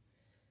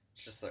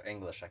 it's just their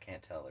English. I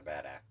can't tell. They're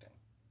bad acting.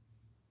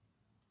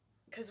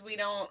 Because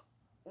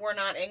we're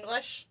not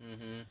English.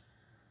 Mm-hmm.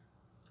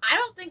 I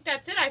don't think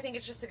that's it. I think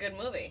it's just a good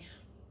movie.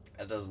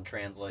 That doesn't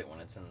translate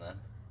when it's in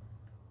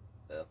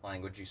the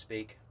language you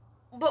speak.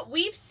 But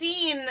we've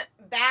seen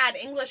bad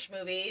English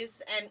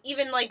movies and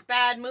even like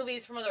bad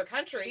movies from other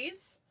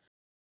countries.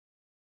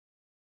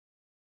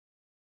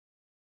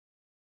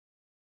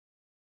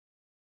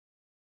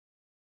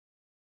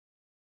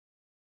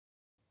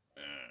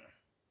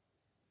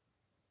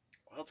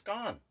 Well, it's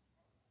gone.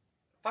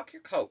 Fuck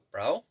your coat,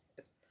 bro.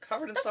 It's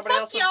covered in The somebody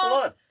fuck, else's y'all?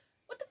 blood.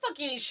 What the fuck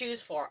you need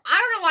shoes for?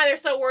 I don't know why they're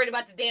so worried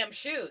about the damn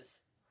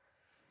shoes.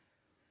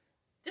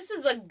 This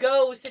is a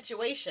go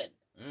situation.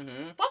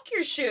 Mm-hmm. Fuck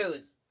your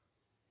shoes.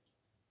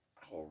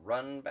 I will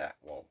run back.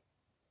 Well,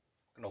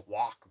 I'm gonna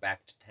walk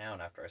back to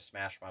town after I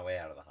smash my way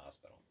out of the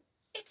hospital.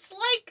 It's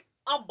like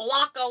a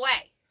block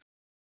away.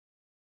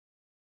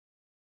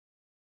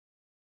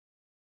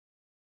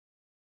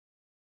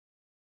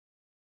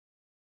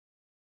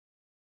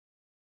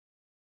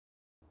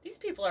 These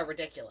people are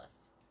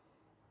ridiculous.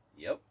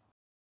 Yep.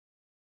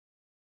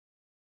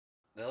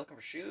 They're looking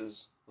for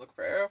shoes, looking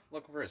for Arif,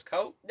 looking for his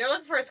coat. They're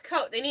looking for his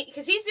coat.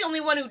 Because he's the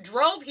only one who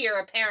drove here,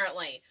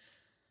 apparently.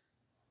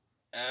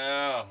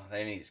 Oh,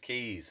 they need his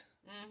keys.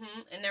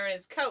 Mm-hmm. And they're in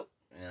his coat.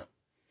 Yeah.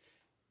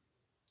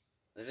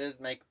 They did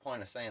make a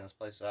point of saying this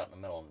place was out in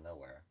the middle of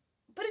nowhere.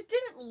 But it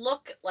didn't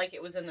look like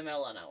it was in the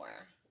middle of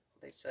nowhere.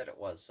 They said it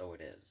was, so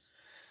it is.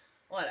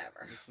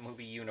 Whatever. This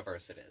movie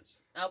universe it is.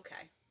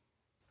 Okay.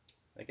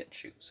 They get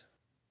shoes.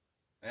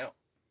 Yep.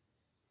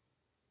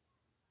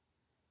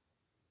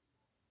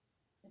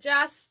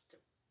 Just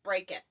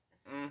break it.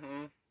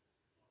 Mm-hmm.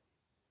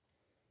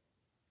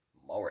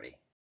 Morty.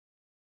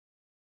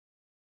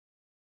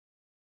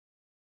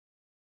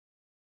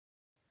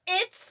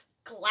 It's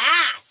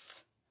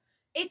glass.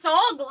 It's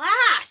all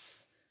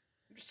glass.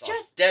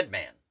 Just dead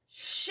man.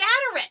 Shatter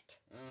it.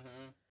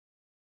 Mm-hmm.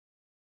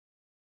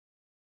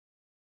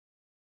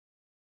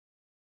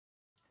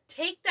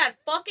 Take that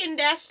fucking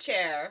desk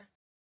chair.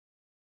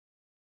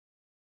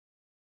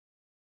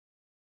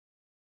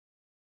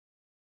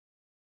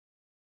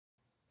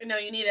 No,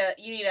 you need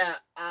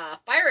a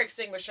fire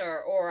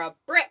extinguisher or a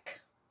brick.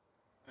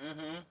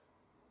 Mm-hmm.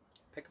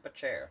 Pick up a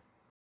chair.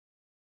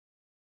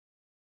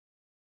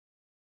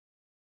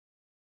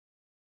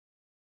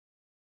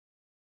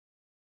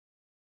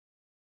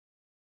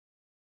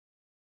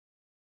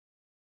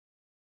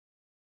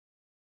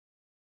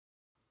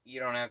 You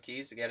don't have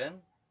keys to get in?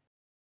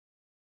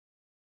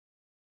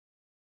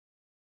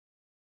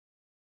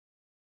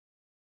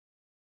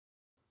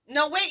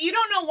 No, wait, you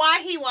don't know why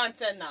he wants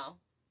in though.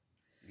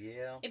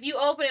 Yeah. If you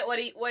open it,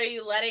 what are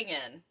you letting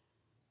in?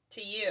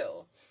 To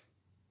you.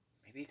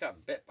 Maybe he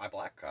got bit by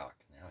Blackcock.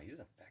 Now he's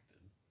infected.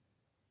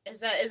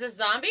 Is it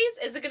zombies?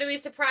 Is it gonna be a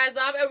surprise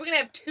zombie? Are we gonna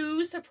have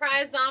 2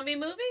 surprise zombie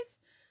movies?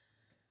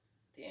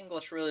 The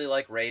English really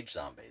like rage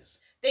zombies.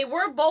 They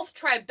were both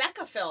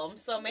Tribeca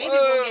films, so maybe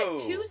we'll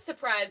get 2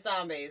 surprise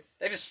zombies.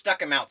 They just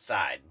stuck him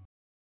outside.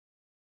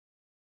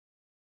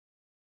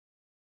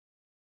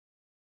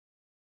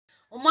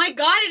 Oh my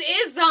god,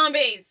 it is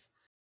zombies!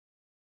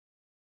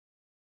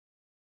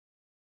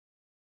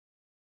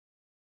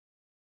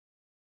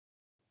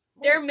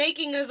 They're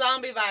making a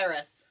zombie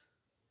virus.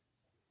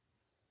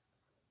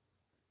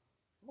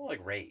 More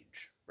like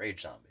rage.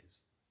 Rage zombies.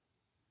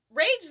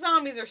 Rage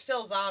zombies are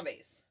still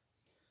zombies.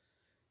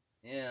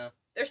 Yeah.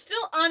 They're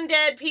still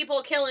undead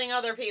people killing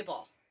other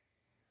people.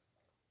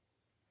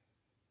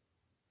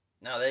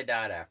 No, they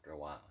died after a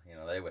while. You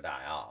know, they would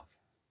die off.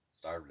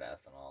 Starve to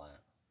death and all that.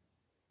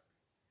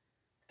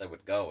 They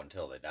would go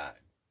until they died.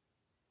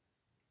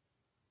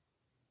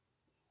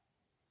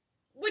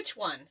 Which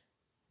one?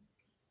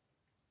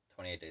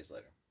 28 days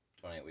later.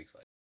 28 weeks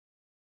later.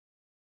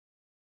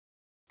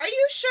 Are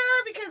you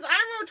sure? Because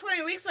I remember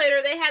 20 weeks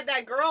later they had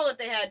that girl that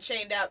they had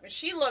chained up and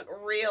she looked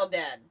real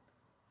dead.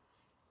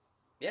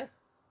 Yeah.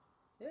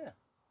 Yeah.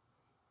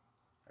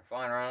 They're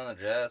flying around in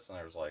the jets and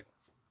there's like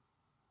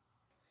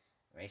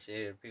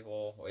emaciated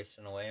people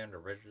wasting away under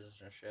bridges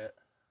and shit.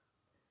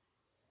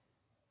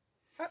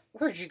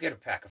 Where'd you get a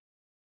pack of...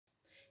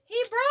 He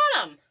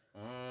brought them.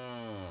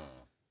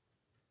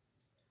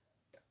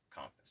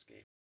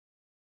 Confiscate.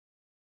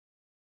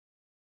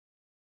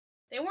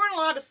 They weren't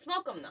allowed to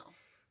smoke them, though.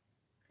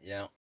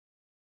 Yeah.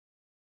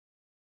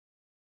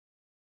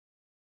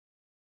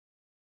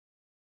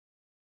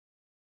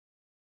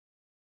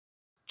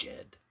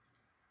 Jed.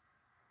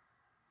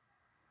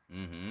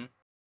 Mm-hmm.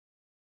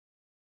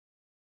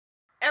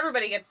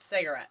 Everybody gets a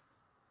cigarette.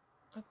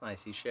 That's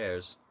nice. He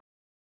shares.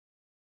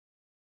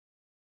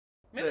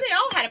 Maybe they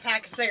all had a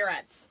pack of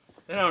cigarettes.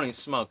 They don't even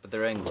smoke, but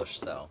they're English,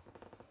 so...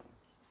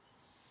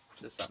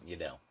 Just something you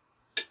do.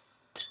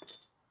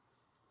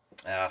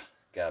 Ah,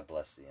 God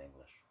bless the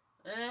English.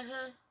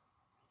 Uh-huh.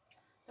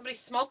 Nobody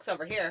smokes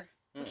over here.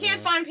 We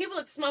can't find people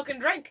that smoke and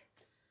drink.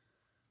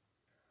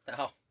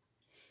 No.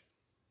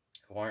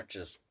 Who aren't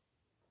just...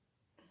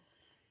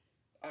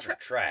 utter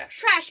trash.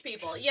 Trash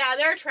people. Yeah,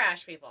 they're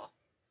trash people.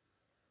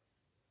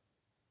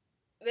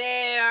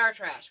 They are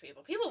trash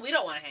people. People we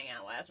don't want to hang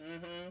out with.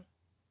 Mm-hmm.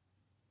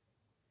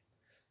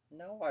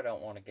 No, I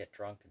don't want to get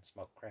drunk and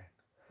smoke crack.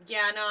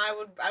 Yeah, no, I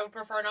would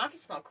prefer not to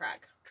smoke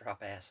crack.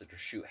 Drop acid or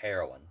shoot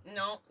heroin.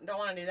 No, don't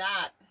want to do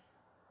that.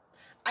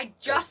 I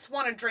just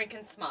want to drink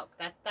and smoke.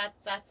 That's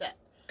it.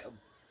 Go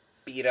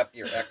beat up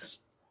your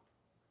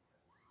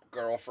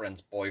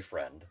ex-girlfriend's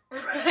boyfriend.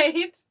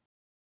 Right?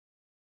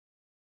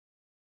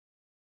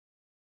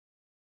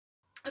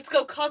 Let's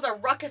go cause a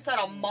ruckus at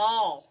a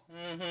mall.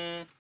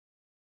 Mm-hmm.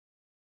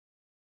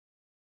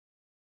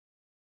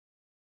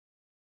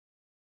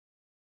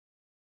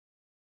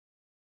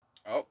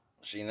 Oh,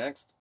 she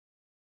next?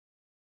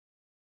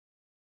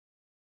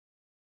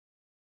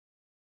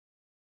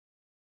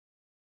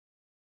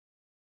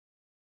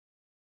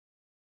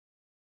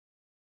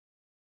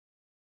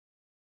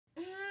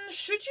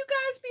 Should you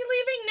guys be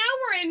leaving? Now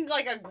we're in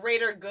like a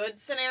greater good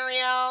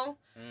scenario.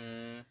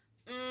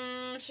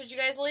 Should you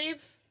guys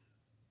leave?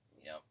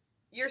 Yep.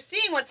 You're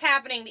seeing what's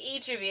happening to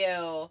each of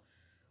you.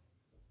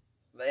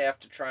 They have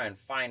to try and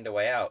find a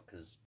way out,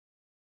 because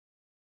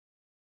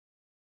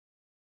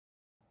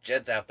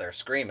Jed's out there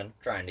screaming,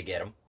 trying to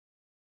get him.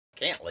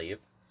 Can't leave.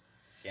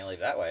 Can't leave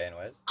that way,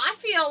 anyways. I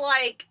feel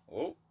like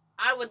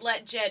I would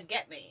let Jed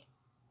get me.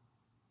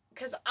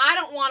 Because I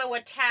don't want to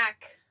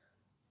attack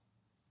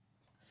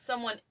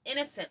someone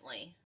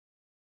innocently.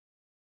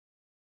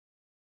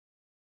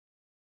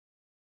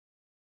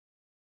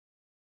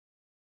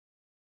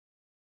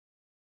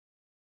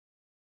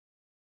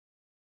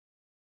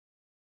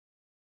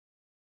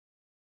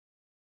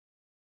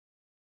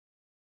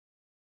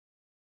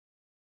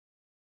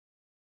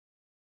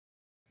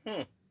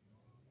 Well,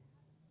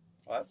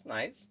 that's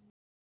nice.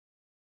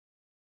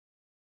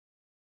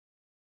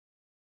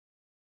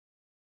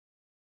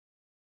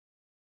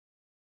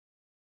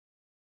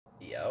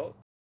 Yo.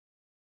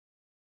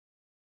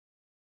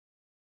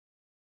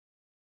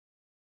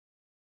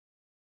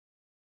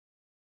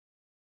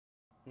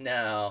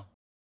 No.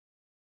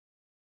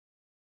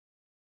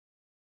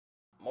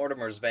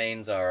 Mortimer's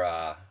veins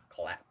are,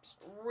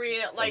 collapsed.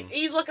 Real, like,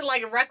 he's looking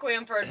like a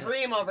requiem for a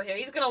dream over here.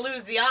 He's gonna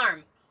lose the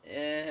arm.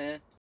 Eh.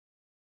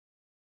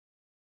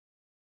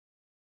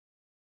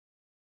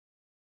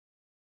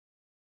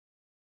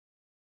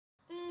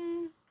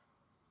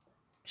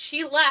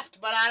 She left,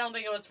 but I don't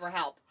think it was for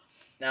help.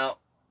 No.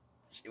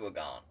 She was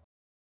gone.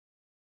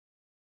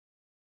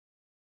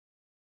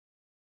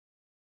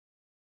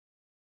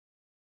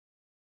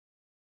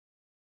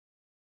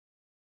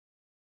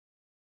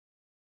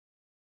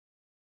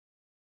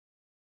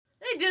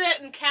 They did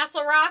that in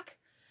Castle Rock.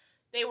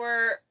 They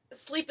were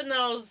sleeping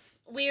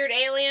those weird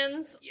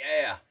aliens.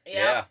 Yeah. Yep.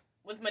 Yeah.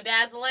 With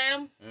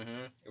midazolam.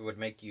 Mm-hmm. It would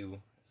make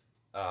you,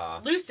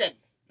 lucid.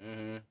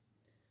 Mm-hmm.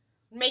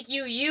 Make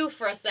you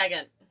for a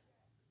second.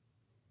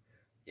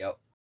 Yep.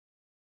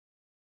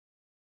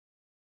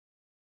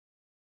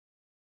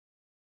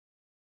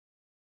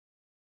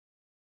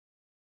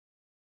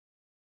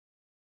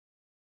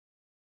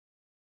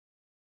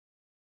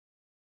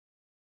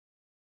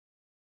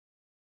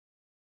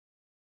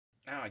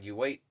 Now you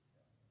wait.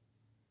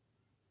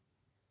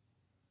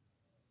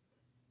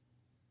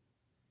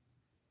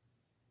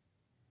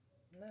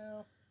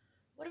 No.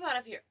 What about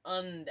if you're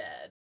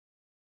undead?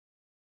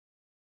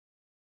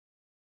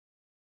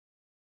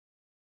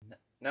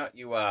 No,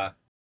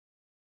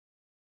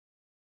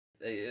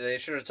 they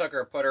should have took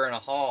her, put her in a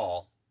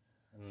hall,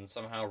 and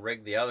somehow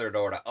rigged the other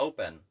door to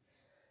open.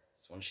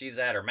 So when she's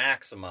at her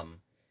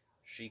maximum,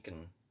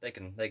 they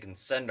can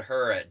send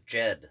her at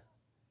Jed,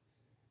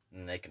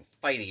 and they can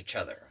fight each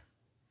other,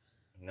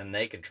 and then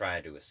they can try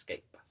to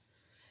escape.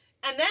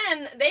 And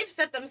then they've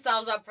set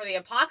themselves up for the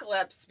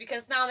apocalypse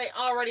because now they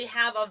already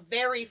have a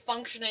very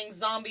functioning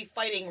zombie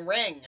fighting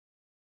ring.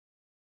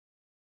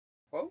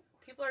 Whoa.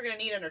 People are going to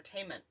need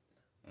entertainment.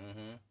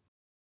 Mm-hmm.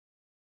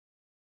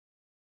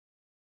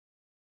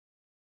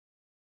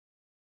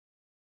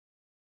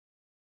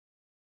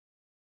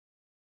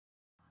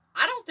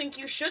 I don't think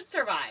you should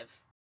survive.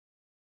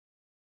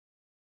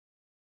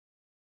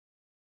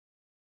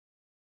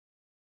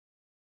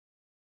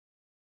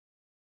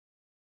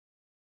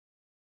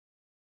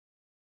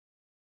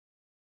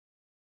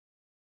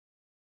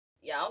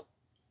 Yep.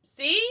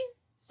 See?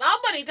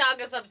 Somebody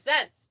talking some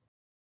sense.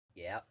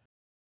 Yep.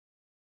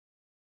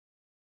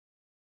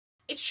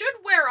 It should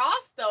wear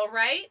off, though,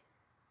 right?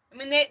 I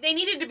mean, they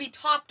needed to be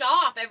topped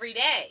off every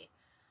day.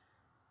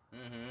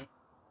 Mm-hmm.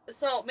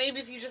 So maybe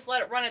if you just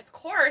let it run its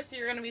course,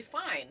 you're going to be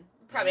fine.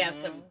 You probably have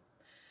some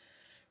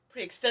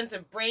pretty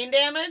extensive brain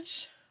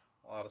damage.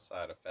 A lot of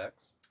side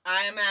effects.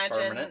 I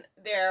imagine Permanent.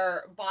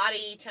 their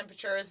body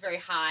temperature is very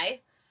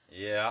high.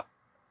 Yeah.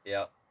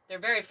 Yep. They're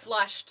very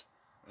flushed.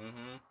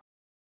 Mm-hmm.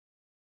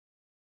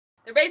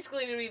 They're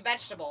basically going to be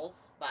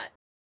vegetables, but...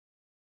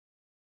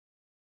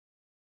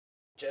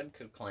 Jed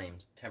could claim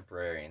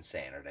temporary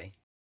insanity.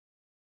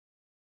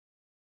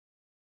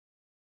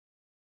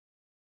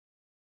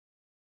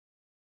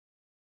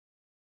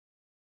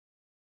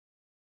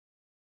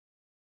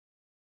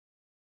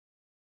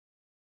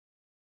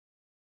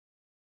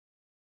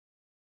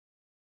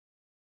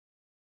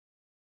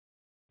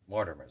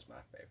 Mortimer's my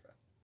favorite.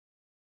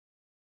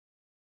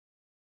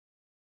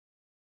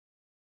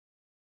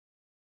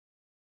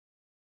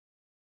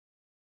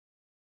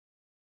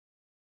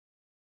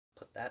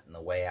 Put that in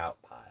the way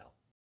out pile.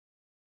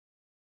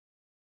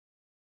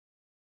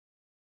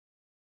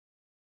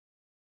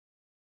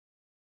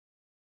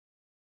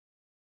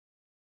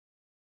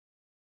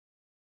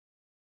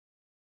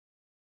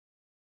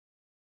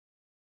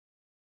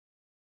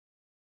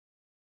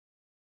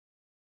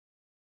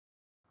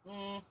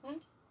 Mm-hmm.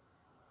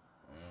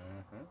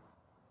 Mm-hmm.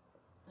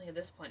 I think at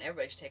this point,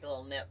 everybody should take a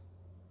little nip.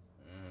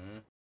 Mm-hmm.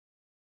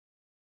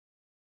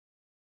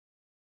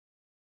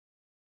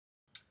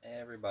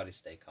 Everybody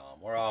stay calm.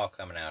 We're all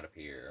coming out of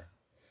here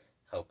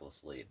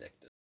hopelessly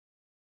addicted.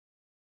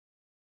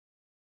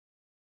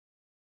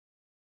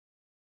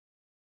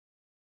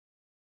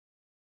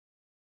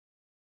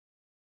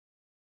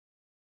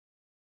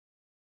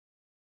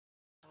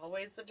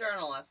 Always the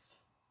journalist.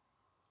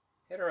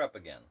 Hit her up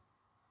again.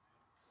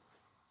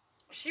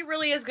 She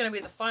really is going to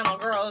be the final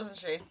girl, isn't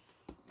she?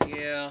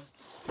 Yeah.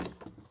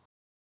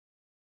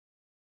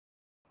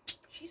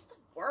 She's the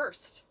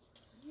worst.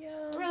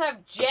 Yeah. We're going to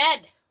have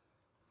Jed.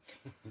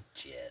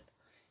 Jed.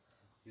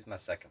 He's my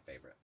second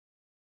favorite.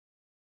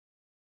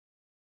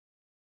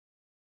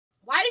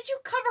 Why did you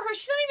cover her?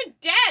 She's not even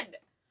dead.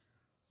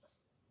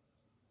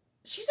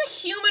 She's a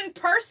human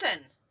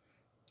person.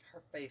 Her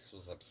face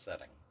was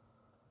upsetting.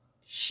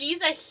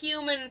 She's a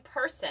human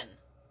person.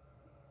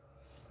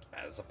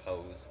 As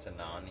opposed to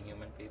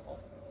non-human people.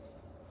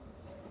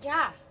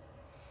 Yeah.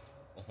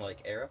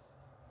 Like Aerith?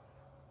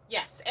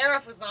 Yes,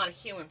 Aerith was not a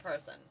human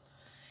person.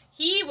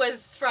 He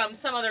was from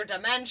some other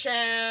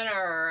dimension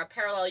or a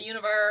parallel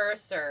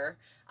universe or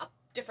a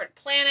different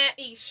planet.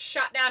 He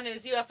shot down in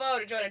his UFO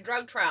to join a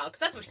drug trial because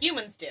that's what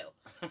humans do.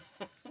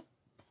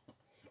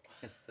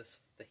 Is this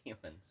what the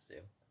humans do?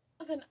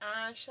 Then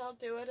I shall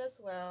do it as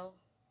well.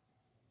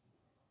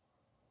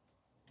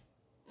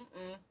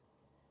 Mm-mm.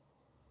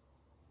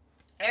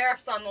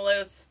 Aerith's on the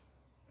loose.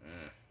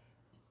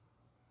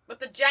 With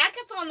the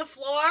jackets on the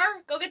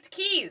floor, go get the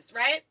keys,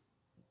 right?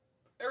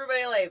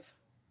 Everybody leave.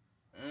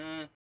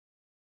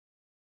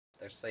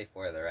 They're safe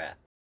where they're at.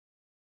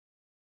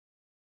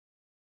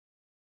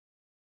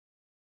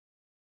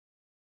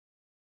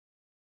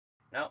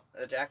 No,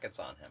 the jacket's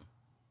on him.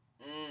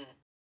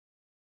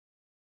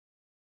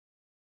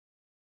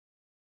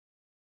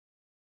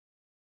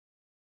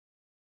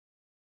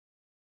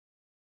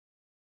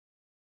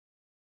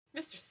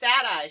 Mr.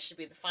 Sad Eyes should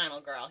be the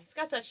final girl. He's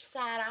got such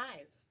sad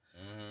eyes.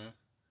 Mm-hmm.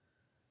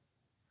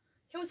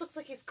 He always looks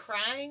like he's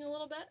crying a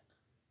little bit.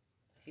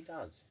 He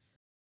does.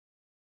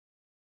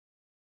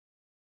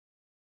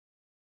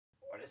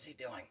 What is he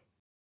doing?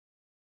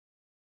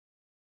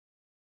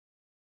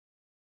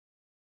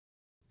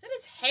 Is that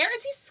his hair?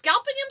 Is he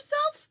scalping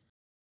himself?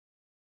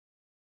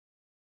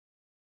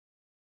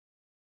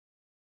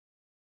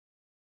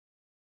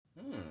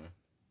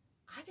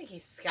 I think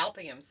he's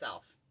scalping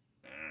himself.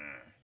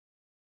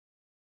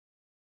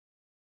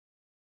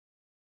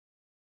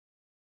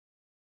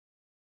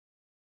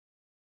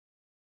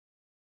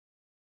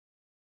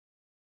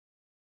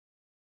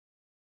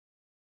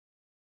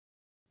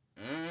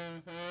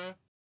 Mm-hmm.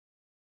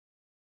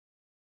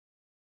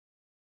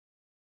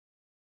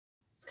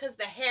 It's because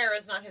the hair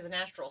is not his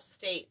natural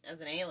state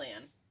as an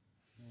alien.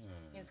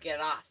 He needs to get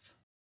it off.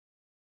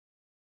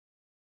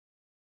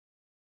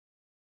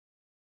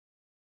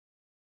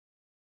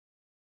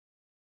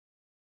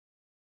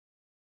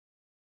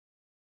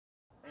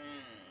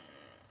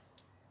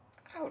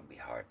 That would be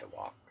hard to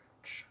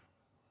watch.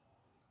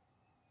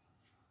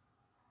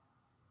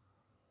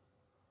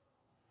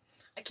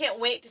 I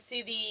can't wait to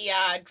see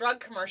the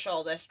drug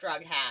commercial this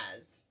drug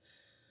has.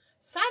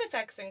 Side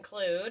effects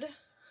include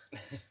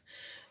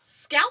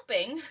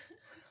scalping,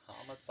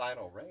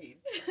 homicidal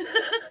rage,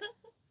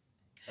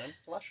 and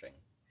flushing.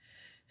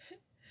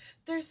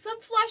 There's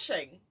some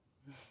flushing.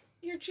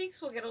 Your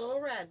cheeks will get a little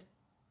red.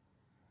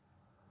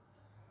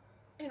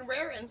 In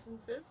rare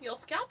instances, you'll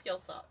scalp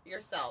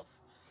yourself.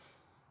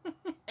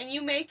 And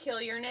you may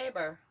kill your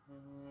neighbor.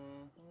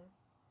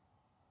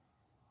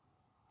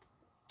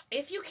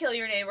 If you kill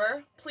your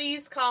neighbor,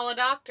 please call a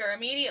doctor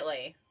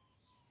immediately.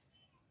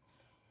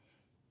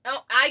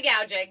 Oh, eye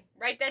gouging.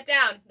 Write that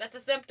down. That's a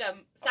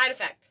symptom. Side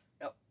effect.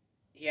 Nope.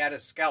 He had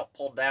his scalp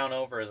pulled down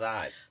over his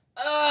eyes.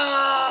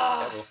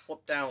 Ugh. It will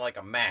flip down like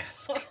a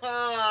mask.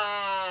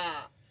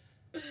 Ugh.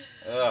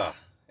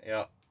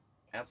 Yep.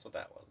 That's what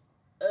that was.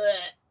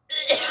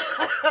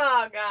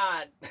 Oh,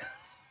 God.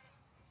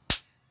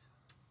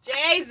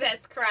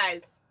 Jesus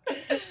Christ.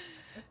 Did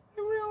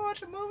we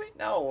watch a movie?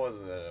 No, was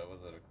it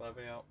a clip?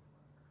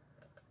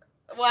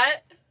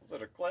 What? Was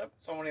it a clip?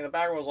 Someone in the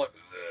background was like,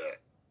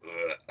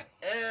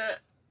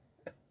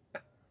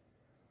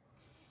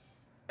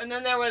 And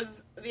then there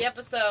was the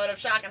episode of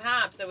Shock and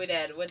Hops that we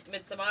did with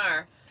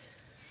Midsommar.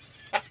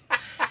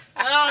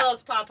 Oh,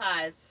 those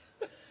Popeyes.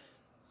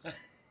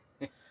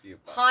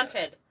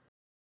 Haunted.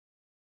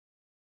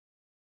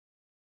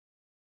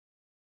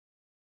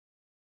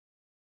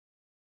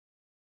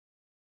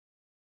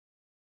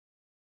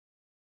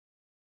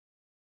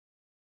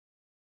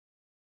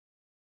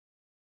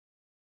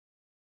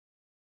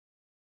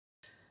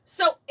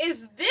 So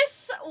is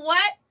this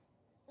what,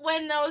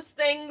 when those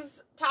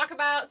things talk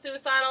about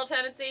suicidal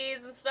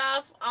tendencies and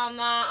stuff on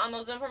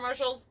those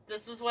infomercials,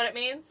 this is what it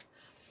means?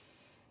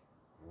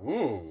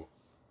 Ooh.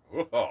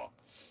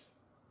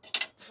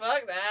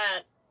 Fuck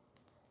that.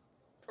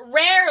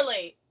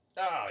 Rarely.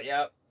 Oh,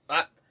 yep.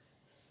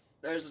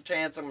 There's a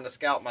chance I'm going to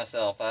scalp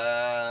myself.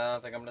 I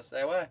think I'm going to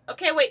stay away.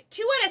 Okay, wait.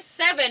 2 out of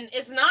 7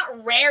 is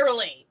not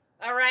rarely.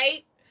 All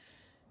right?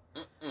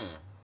 Mm-mm.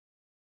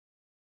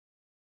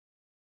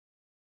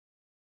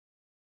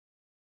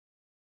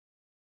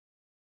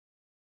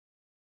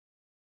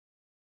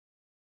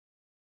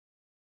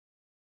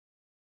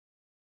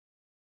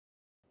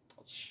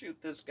 Let's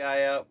shoot this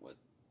guy up with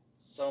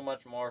so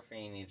much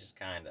morphine he just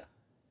kind of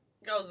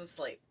goes to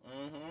sleep.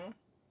 Mm-hmm.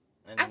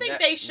 And I think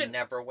they should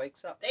never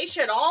wakes up. They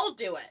should all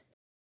do it.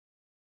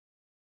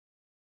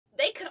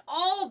 They could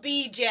all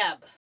be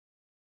Jeb.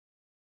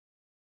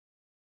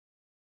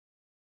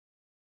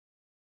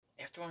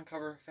 You have to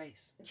uncover her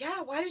face.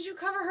 Yeah, why did you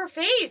cover her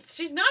face?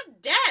 She's not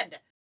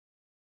dead.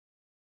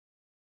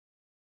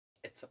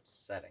 It's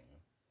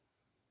upsetting.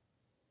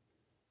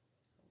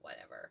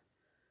 Whatever.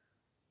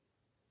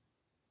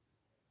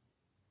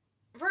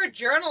 For a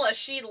journalist,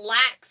 she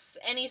lacks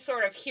any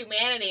sort of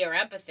humanity or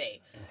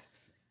empathy.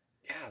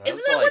 Yeah,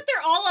 isn't that what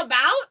they're all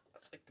about?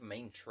 That's like the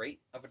main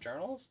trait of a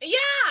journalist.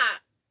 Yeah,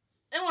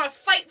 they want to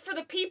fight for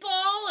the people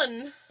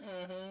and.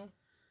 Mm-hmm.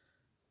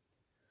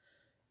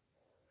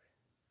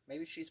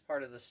 Maybe she's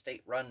part of the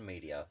state-run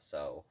media,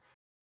 so.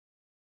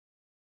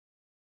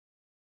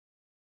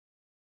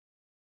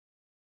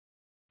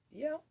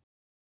 Yeah.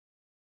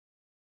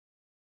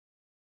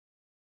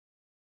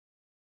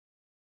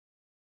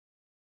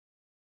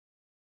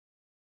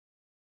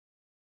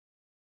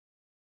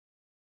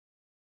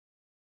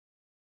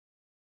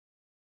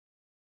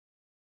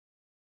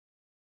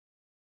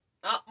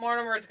 Oh,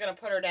 Mortimer's gonna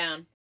put her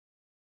down.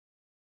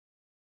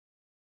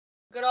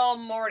 Good old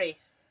Morty.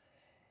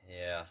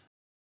 Yeah.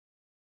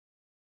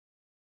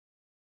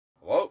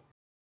 Whoa.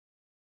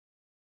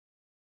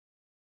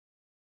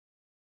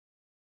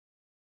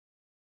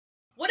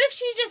 What if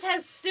she just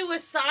has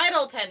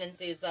suicidal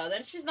tendencies, though?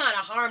 Then she's not a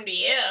harm to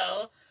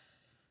you.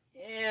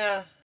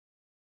 Yeah.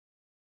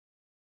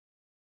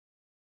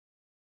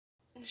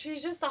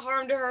 She's just a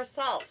harm to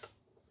herself.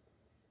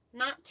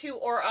 Not to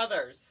or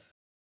others.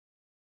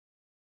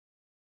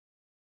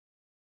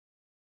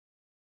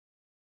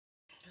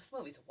 This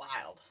movie's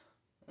wild.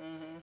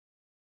 Mm-hmm.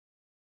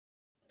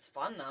 It's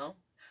fun, though.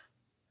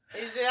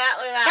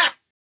 Exactly that.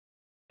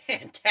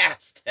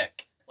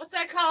 Fantastic. What's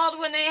that called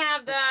when they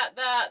have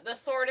the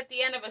sword at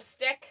the end of a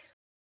stick?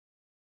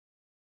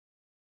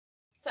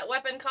 What's that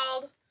weapon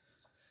called?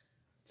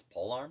 It's a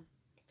polearm?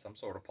 Some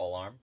sort of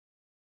polearm.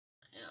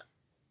 Yeah.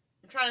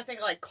 I'm trying to think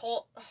of like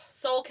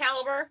Soul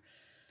Calibur.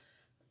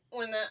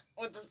 When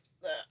with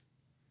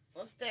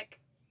the stick.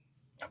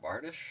 A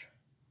bardish?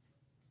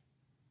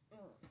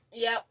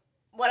 Yep.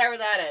 Whatever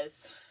that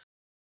is.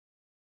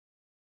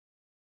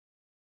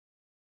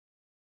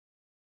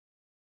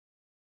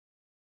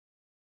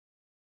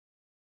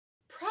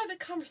 Private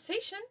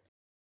conversation?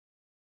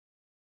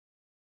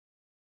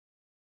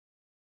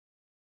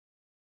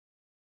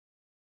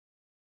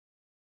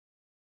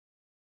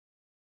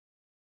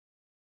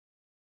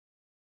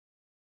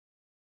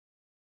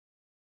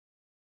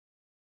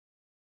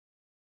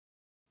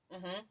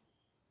 Mm-hmm.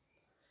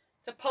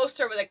 It's a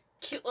poster with a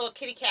cute little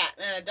kitty cat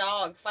and a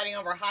dog fighting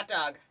over a hot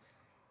dog.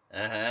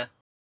 Uh-huh.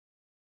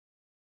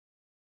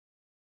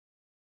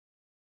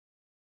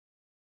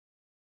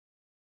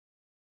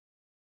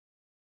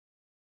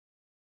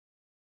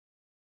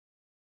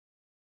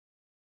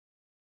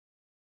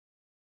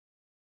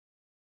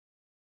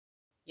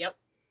 Yep.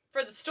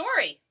 For the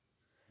story.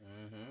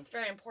 Mm-hmm. It's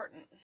very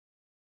important.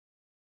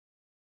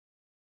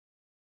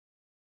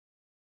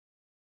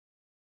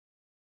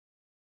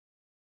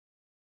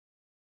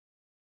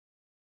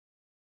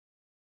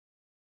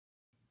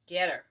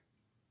 Get her.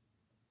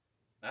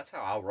 That's how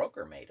Al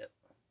Roker made it.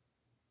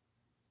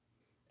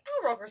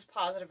 Al Roker's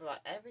positive about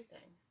everything.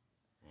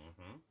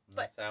 Mm-hmm.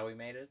 That's how he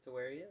made it to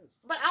where he is.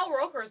 But Al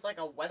Roker's like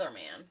a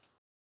weatherman.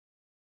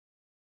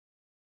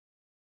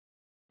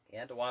 He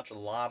had to watch a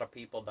lot of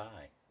people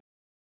die.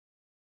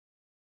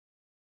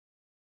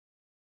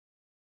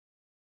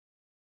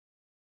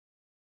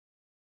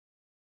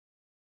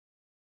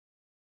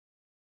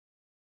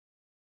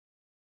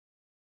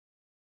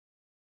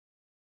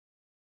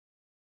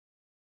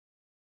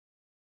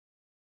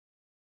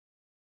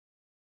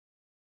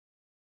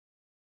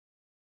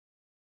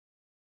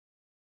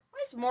 Why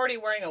is Morty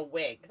wearing a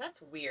wig?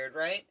 That's weird,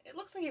 right? It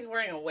looks like he's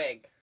wearing a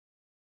wig.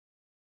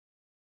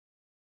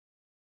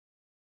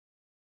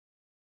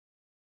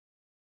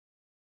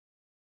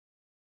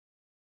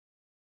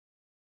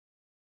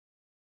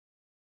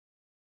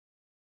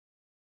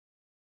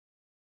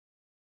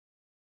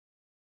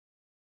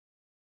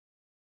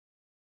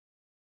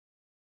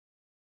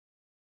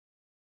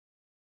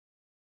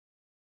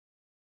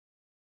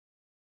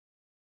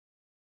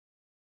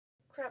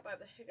 Crap, I have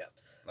the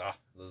hiccups. Ah,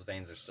 those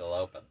veins are still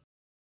open.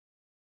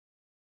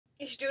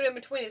 He should do it in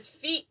between his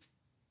feet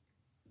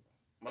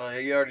Well,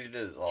 he already did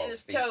his and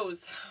his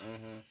toes.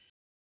 Mm-hmm.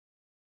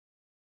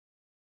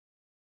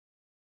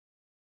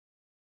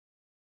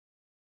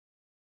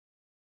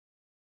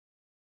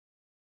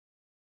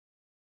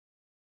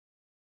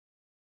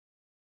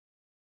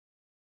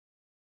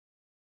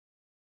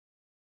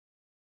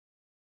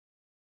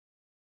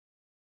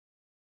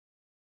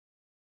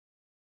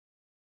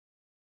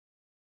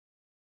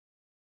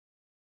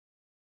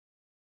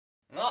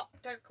 Oh,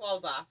 took her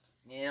clothes off.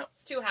 Yep.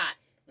 It's too hot.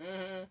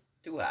 Mm-hmm.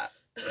 Too hot.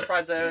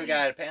 Surprised that other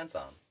guy had pants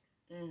on.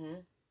 Mm-hmm.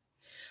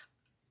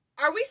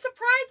 Are we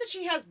surprised that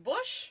she has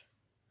bush?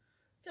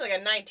 I feel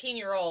like a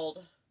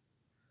 19-year-old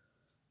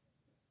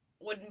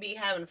wouldn't be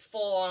having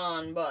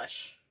full-on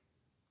bush.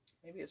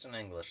 Maybe it's an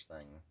English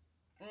thing.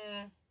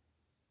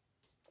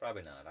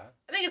 Probably not, huh?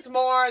 I think it's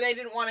more they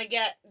didn't want to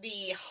get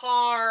the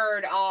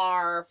hard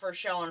R for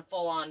showing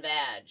full-on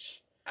vag.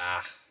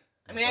 Ah.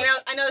 I mean,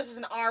 I know this is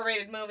an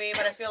R-rated movie,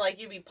 but I feel like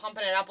you'd be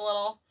pumping it up a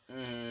little.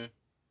 Mm-hmm.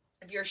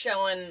 If you're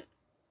showing...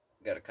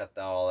 Gotta cut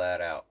all that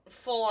out.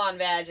 Full-on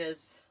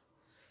vages.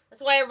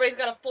 That's why everybody's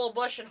got a full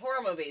bush in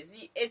horror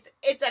movies.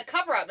 It's a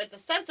cover-up. It's a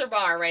censor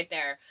bar right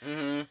there.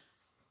 Mm-hmm.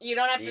 You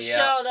don't have to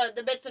show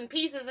the bits and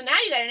pieces, and now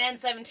you got an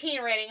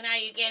N-17 rating, and now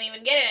you can't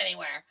even get it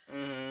anywhere.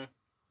 Mm-hmm.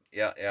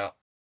 Yeah.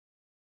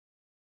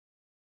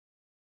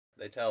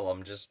 They tell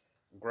them, just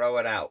grow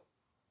it out.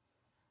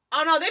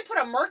 Oh, no, they put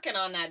a merkin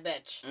on that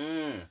bitch.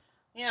 Mm.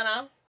 You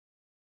know?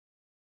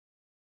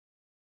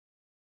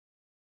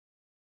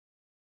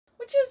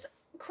 Which is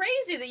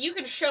crazy that you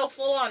can show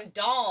full-on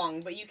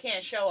dong, but you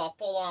can't show a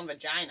full-on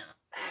vagina.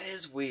 That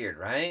is weird,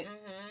 right?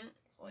 Mm-hmm.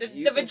 Like,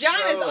 The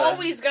vagina's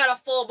always got a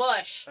full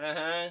bush.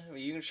 Uh-huh.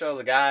 You can show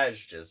the guys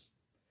just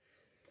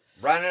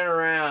running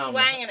around.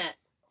 Swanging it.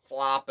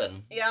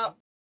 Flopping. Yep.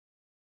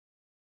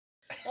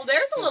 Well,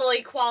 there's a little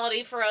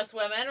equality for us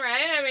women,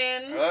 right? I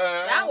mean,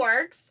 that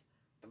works.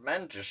 The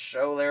men just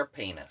show their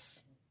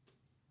penis.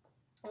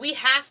 We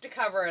have to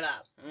cover it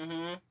up.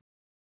 Mm-hmm.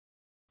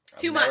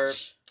 It's too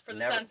much for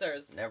the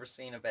censors. Never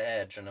seen a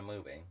vag in a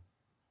movie.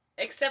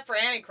 Except for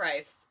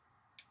Antichrist.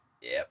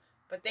 Yep.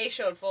 But they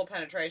showed full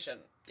penetration.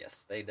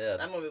 Yes, they did.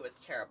 That movie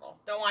was terrible.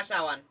 Don't watch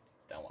that one.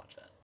 Don't watch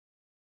that.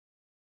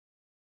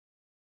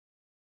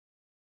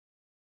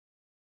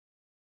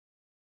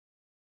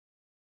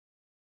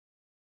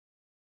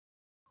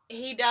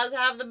 He does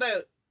have the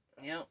boot.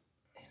 Yep.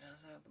 He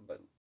does have the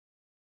boot.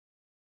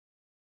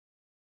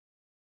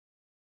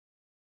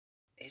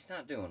 He's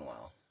not doing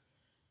well.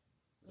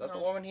 Is that the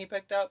woman he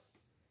picked up?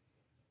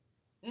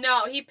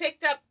 No, he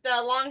picked up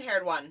the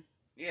long-haired one.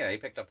 Yeah, he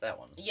picked up that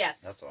one.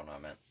 Yes. That's the one I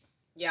meant.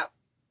 Yep.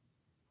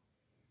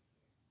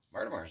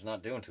 Mortimer's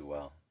not doing too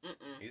well.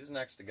 Mm-mm. He's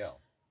next to go.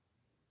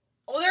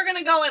 Well, they're going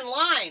to go in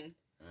line.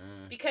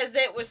 Because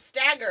it was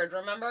staggered,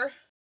 remember?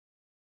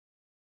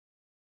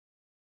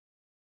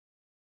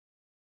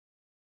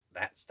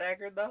 That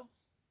staggered, though?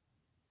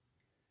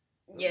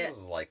 Yes. This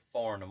is like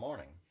 4 a.m.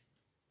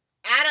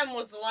 Adam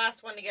was the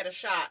last one to get a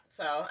shot,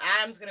 so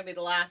Adam's going to be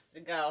the last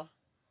to go.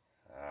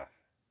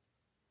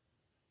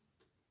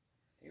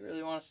 Do you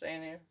really want to stay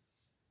in here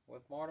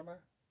with Mortimer?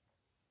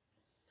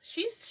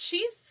 She's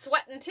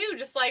sweating too,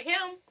 just like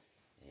him.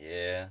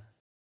 Yeah.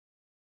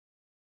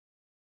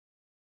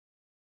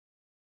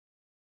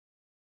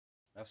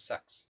 No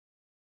sex.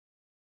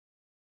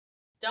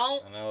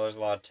 Don't. I know there's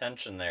a lot of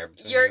tension there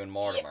between You're you and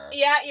Mortimer.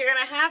 Yeah, you're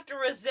gonna have to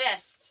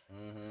resist.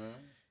 Mm-hmm.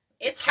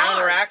 It's it hard.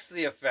 counteracts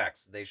the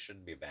effects. They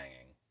should be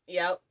banging.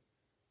 Yep.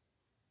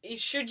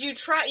 Should you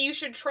try? You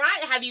should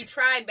try. Have you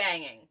tried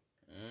banging?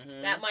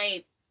 Mm-hmm. That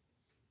might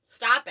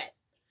stop it.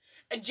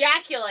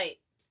 Ejaculate.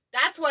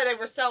 That's why they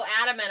were so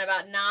adamant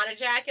about not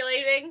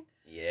ejaculating.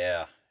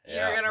 Yeah.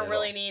 You're gonna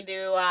really need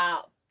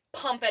to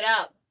pump it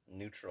up.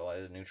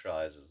 Neutralizes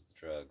the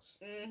drugs.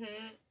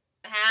 Mm-hmm.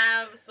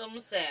 Have some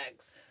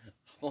sex.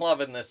 I'm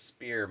loving this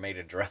spear made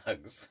of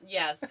drugs.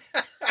 Yes.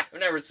 I've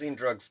never seen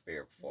drug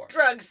spear before.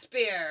 Drug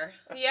spear.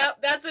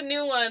 Yep, that's a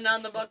new one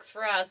on the books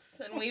for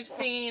us, and we've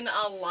seen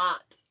a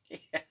lot.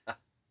 Yeah.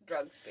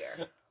 Drug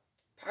spear.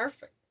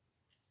 Perfect.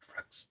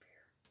 Drug spear.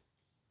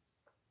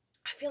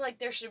 I feel like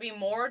there should be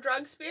more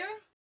drug spear.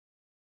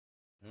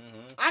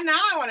 Mm-hmm.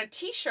 I want a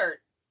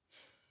t-shirt.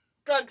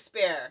 Drug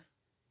spear.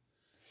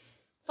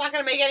 It's not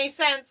going to make any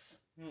sense.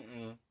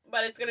 Mm-mm.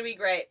 But it's going to be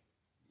great.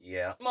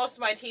 Yeah. Most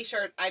of my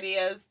t-shirt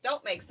ideas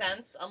don't make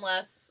sense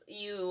unless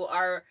you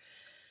are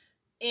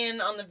in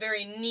on the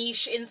very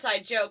niche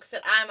inside jokes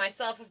that I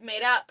myself have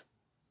made up.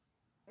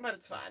 But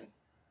it's fine.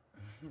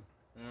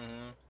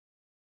 Mm-hmm.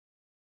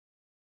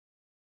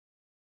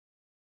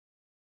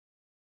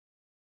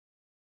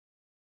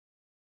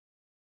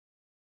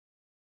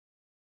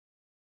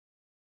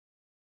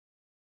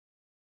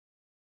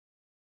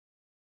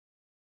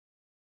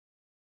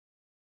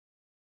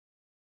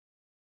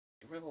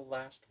 You were the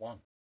last one.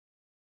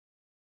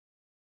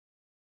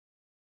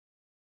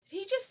 Did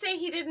he just say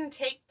he didn't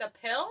take the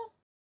pill?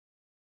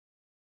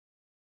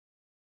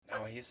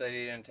 No, he said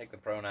he didn't take the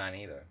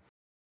Pro-9 either.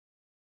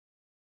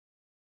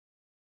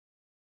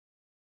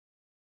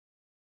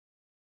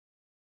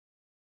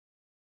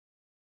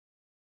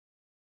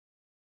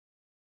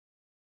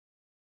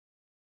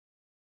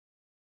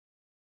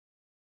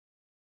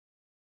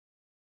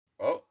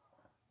 Oh.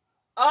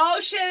 Oh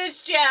shit,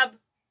 it's Jeb.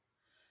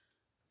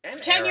 And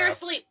Pretend you're Arrow.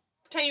 asleep.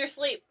 Pretend you're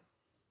asleep.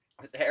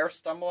 Is Arrow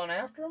stumbling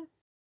after him?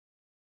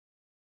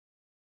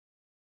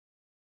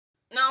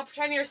 No,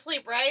 pretend you're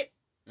asleep, right?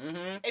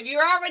 Mm-hmm. If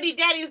you're already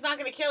dead, he's not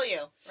gonna kill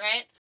you,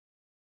 right?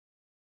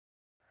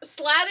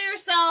 Slather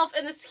yourself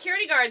in the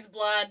security guard's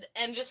blood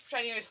and just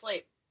pretend you're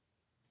asleep.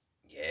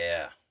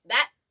 Yeah.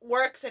 That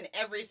works in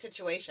every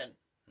situation.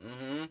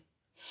 Mm-hmm.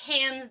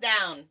 Hands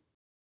down.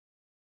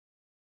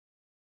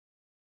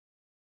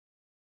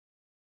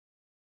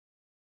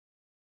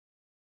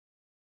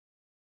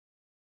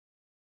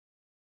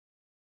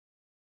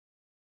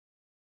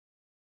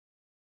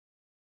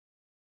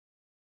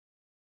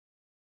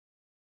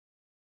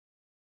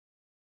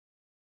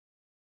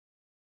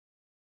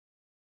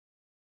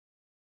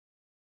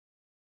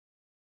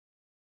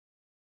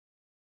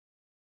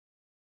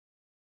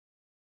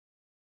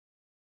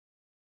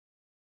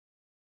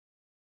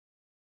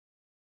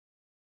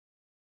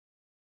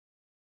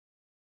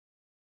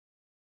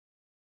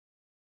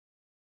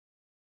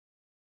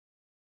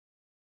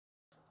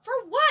 For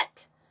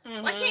what?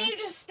 Mm-hmm. Why can't you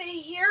just stay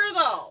here,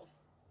 though?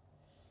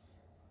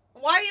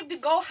 Why do you have to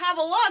go have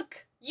a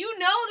look? You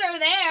know they're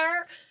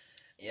there.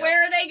 Yep.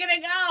 Where are they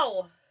gonna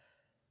go?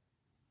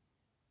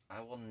 I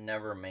will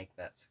never make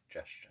that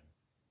suggestion.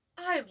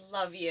 I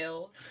love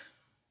you.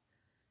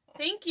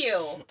 Thank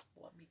you.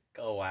 Let me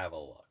go have a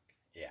look.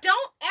 Yeah.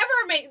 Don't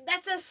ever make...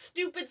 That's a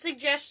stupid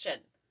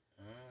suggestion.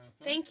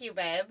 Mm-hmm. Thank you,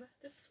 babe.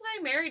 This is why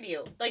I married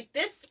you. Like,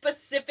 this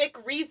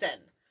specific reason.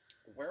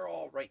 We're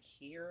all right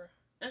here.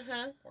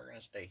 Uh-huh. We're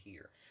gonna stay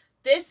here.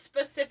 This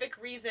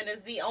specific reason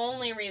is the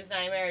only reason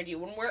I married you.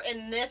 When we're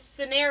in this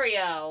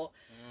scenario,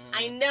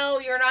 I know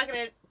you're not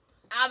gonna...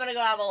 I'm gonna go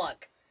have a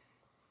look.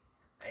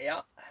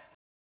 Yeah.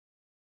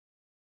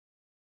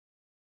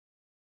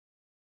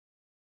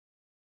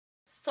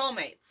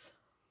 Soulmates.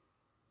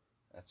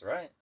 That's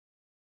right.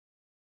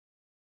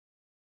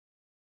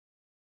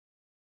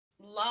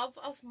 Love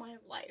of my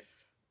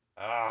life.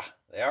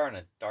 They are in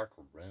a dark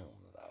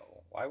room,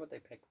 though. Why would they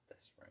pick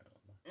this room?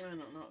 I don't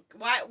know.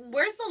 Why?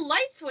 Where's the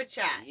light switch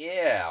at?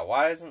 Yeah,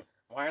 why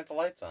aren't the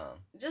lights on?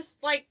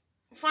 Just, like,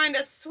 find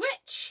a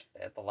switch.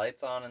 They had the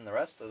lights on in the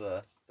rest of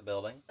the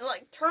building.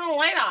 Like, turn a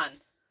light on.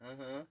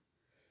 Mm-hmm.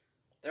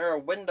 There are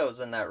windows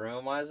in that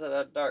room. Why is it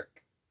that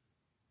dark?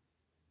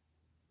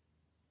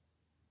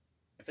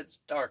 If it's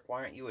dark,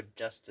 why aren't you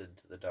adjusted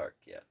to the dark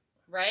yet?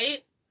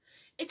 Right?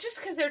 It's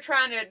just because they're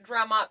trying to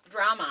drum up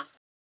drama.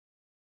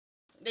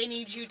 They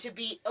need you to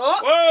be... Oh,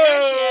 whoa!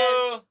 There she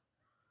is.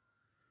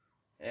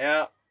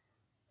 Yeah.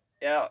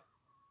 Yeah.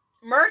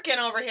 Merkin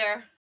over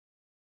here.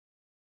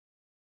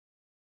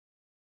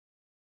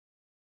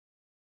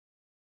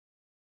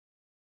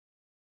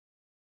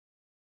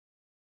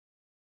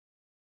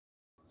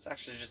 It's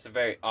actually just a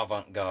very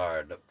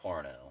avant-garde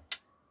porno.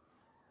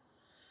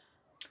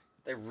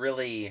 They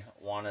really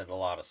wanted a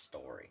lot of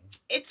story.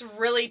 It's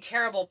really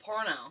terrible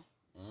porno.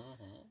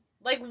 Mm-hmm.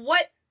 Like,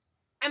 what?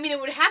 I mean,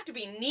 it would have to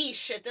be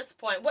niche at this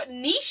point. What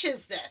niche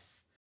is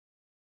this?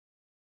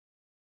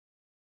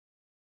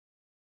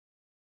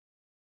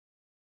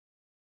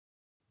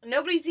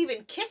 Nobody's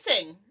even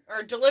kissing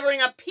or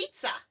delivering a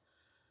pizza.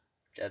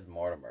 Jed and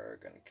Mortimer are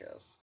gonna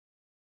kiss.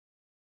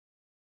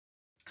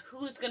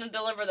 Who's gonna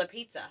deliver the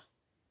pizza?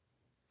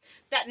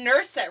 That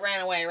nurse that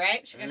ran away,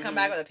 right? She's gonna come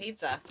back with a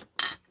pizza.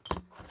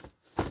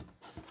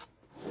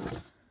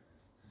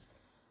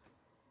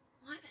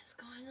 What is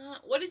going on?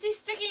 What is he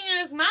sticking in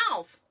his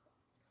mouth?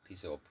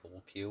 Piece of a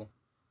pool cue.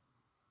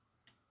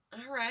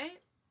 All right.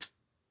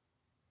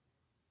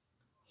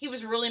 He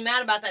was really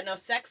mad about that no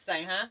sex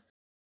thing, huh?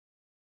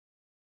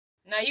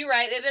 Now you're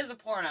right, it is a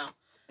porno.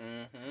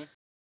 Mm-hmm.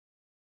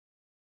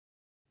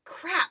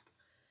 Crap.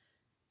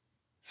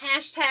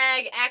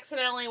 Hashtag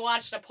accidentally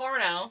watched a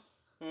porno.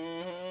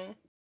 Mm-hmm.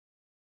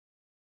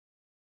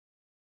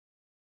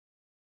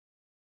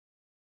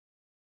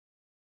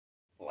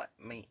 Let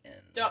me in.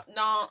 No,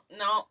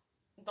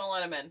 don't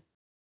let him in.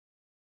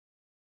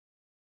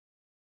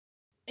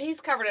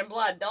 He's covered in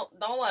blood.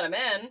 Don't let him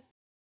in.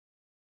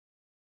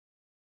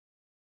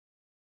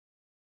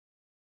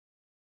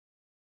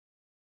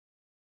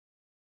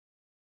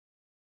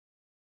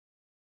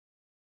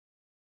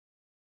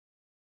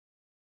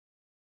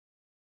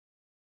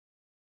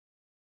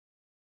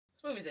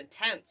 This movie's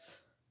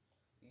intense.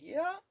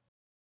 Yeah.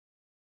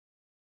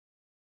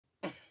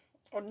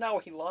 Oh no,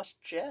 he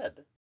lost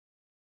Jed.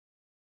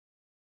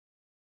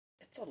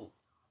 It's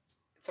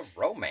a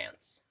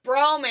romance.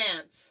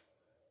 Bromance.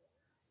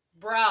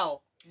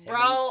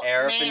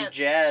 Arif and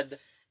Jed.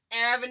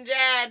 Arif and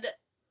Jed.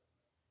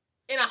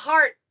 In a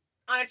heart.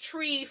 On a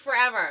tree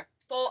forever.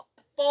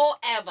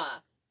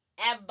 Forever.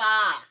 Ever.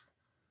 I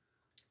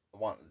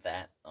want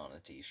that on a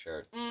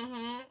t-shirt.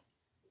 Mm-hmm.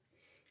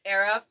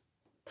 Arif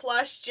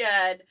plus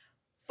Jed.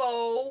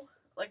 Faux.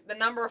 Like the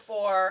number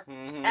 4.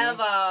 Mm-hmm.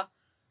 Eva.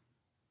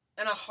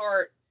 And a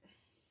heart.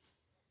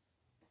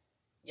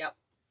 Yep.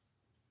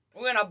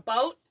 We're in a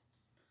boat.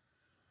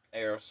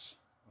 Arif's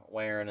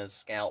wearing his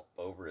scalp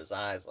over his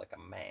eyes like a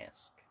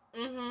mask.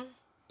 Mm-hmm.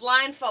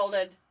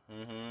 Blindfolded.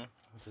 Mm-hmm.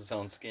 With his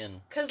own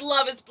skin. Because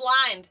love is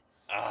blind.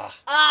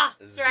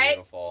 This is that's right.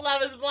 beautiful.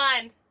 Love is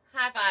blind.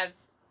 High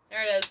fives.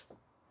 There it is.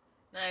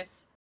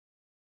 Nice.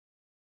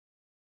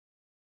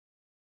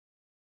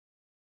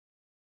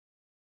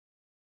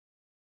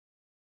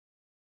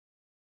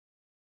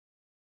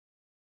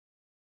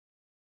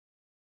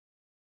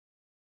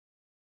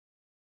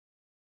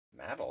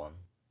 Madeline.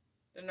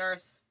 The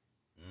nurse.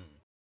 Mm.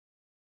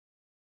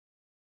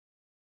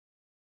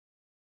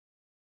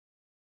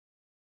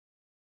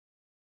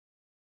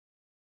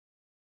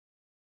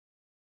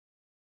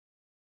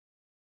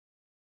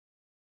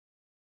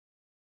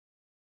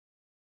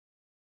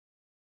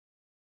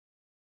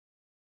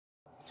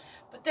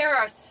 But there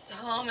are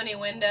so many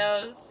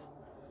windows.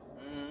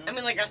 Mm. I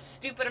mean, like a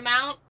stupid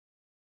amount.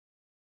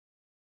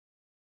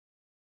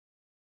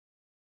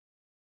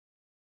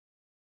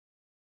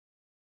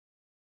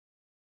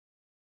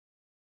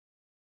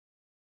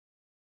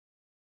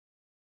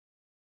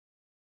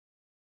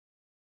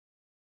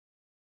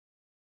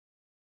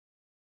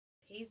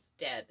 He's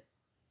dead.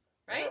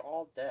 Right? They're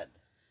all dead.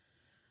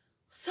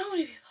 So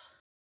many people.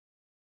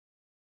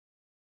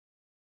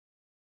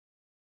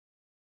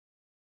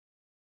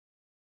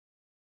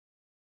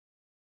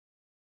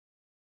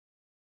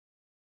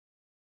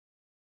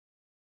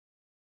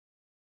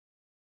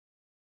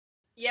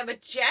 Yeah,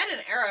 but Jed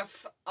and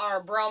Arif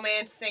are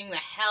bromancing the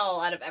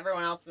hell out of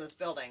everyone else in this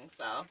building,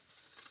 so.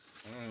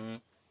 Mm.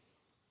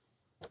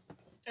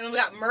 And then we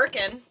got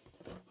Merkin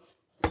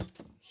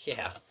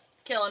Yeah.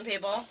 killing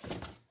people.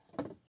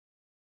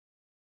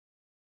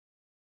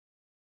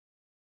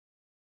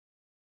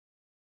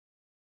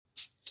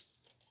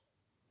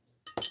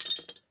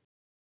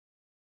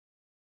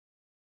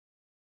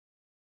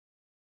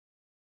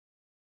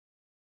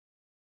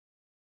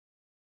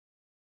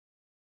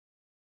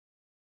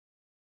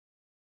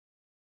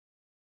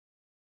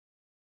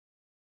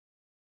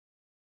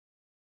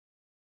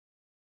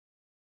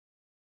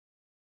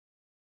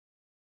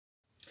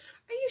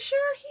 Are you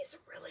sure? He's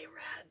really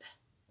red.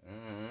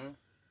 Mm-hmm.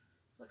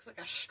 Looks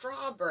like a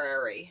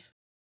strawberry.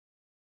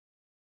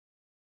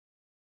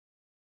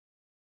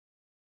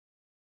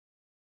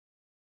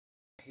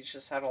 He's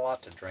just had a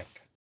lot to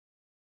drink.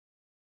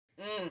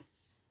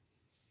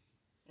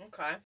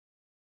 Okay.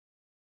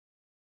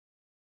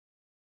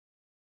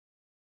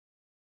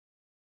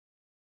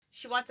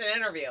 She wants an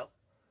interview.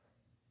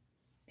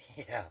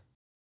 Yeah.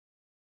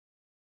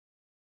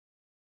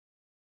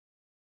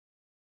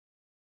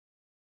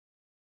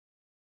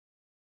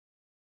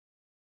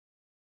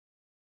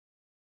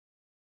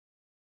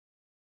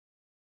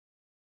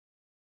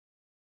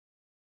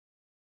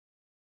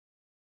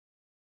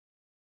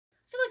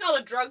 I feel like all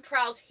the drug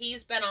trials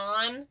he's been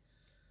on,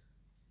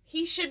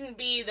 he shouldn't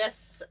be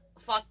this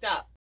fucked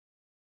up.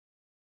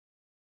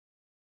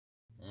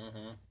 Mm-hmm.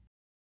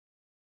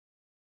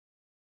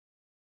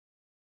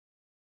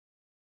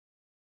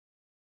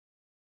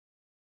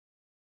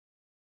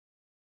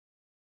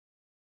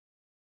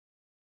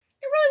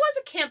 It really was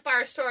a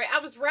campfire story. I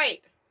was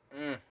right.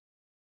 Mm.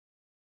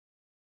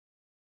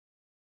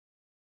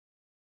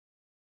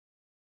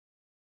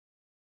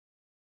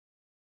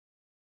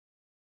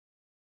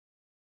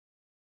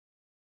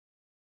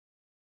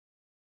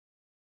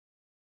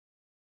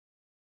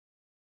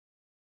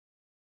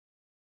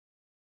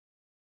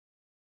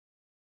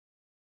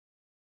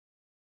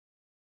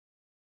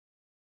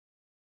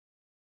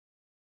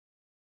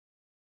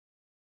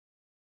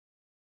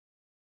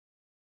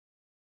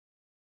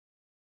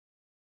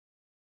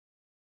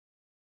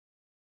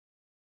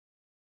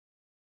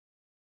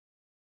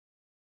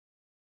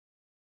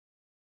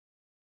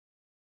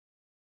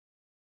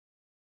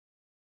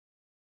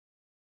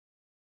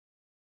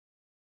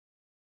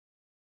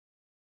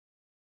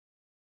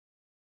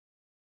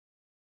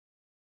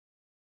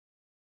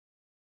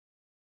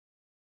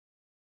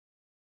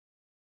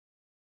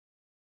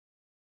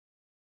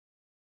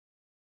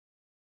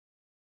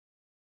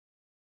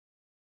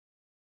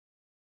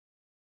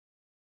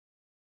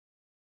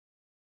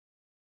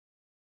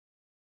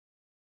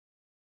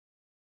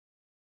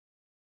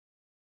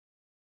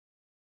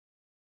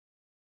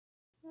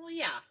 Well,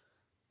 yeah.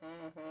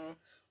 Mm-hmm.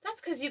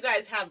 That's because you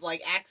guys have,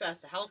 like,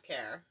 access to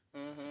healthcare.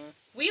 Mm-hmm.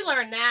 We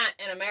learned that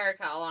in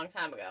America a long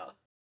time ago.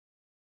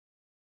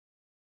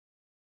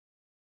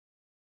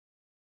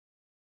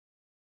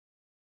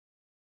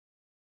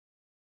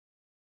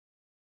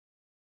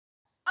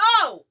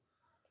 Oh!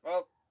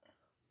 Well,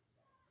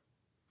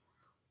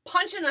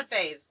 Punch in the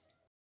face.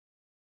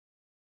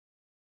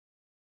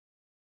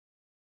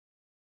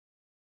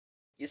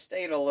 you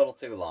stayed a little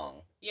too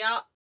long.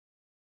 Yep.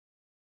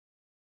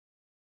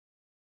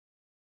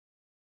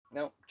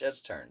 Nope,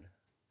 Jed's turned.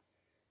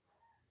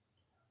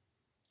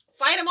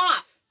 Fight him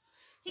off.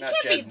 He Not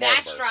can't be Jed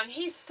that Mortimer. strong.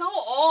 He's so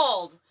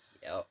old.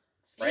 Yep.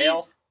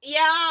 Frail?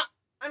 Yeah,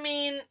 I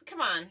mean,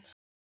 come on.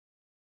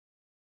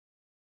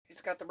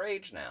 He's got the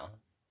rage now.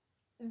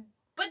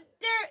 But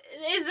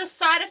there is a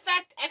side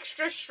effect,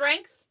 extra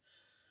strength.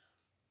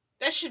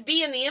 That should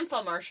be in the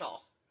infomercial.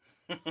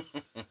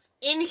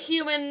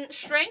 Inhuman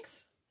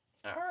strength.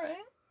 Alright.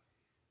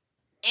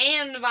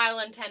 And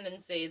violent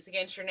tendencies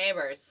against your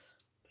neighbors.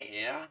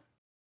 Yeah.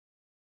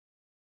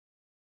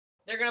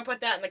 They're going to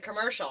put that in the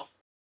commercial.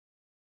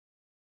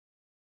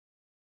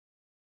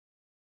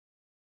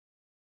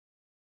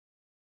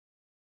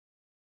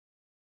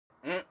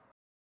 Mm.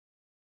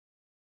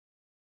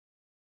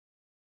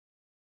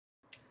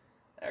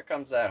 There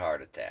comes that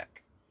heart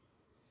attack.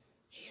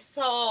 He's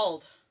so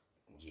old.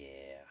 Yeah.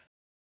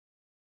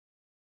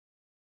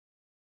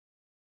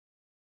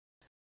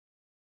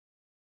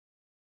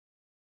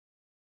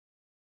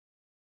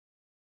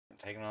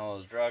 Taking all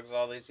those drugs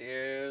all these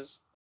years.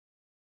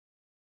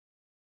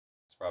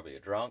 He's probably a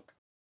drunk.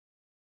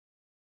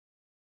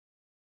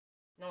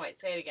 No, wait,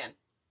 say it again.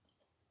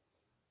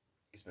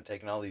 He's been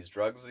taking all these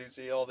drugs you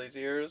see all these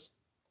years.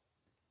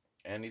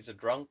 And he's a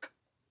drunk.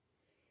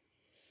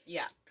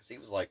 Yeah. Because he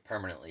was like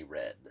permanently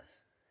red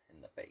in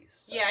the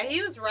face. So. Yeah,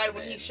 he was red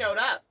when he showed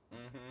up.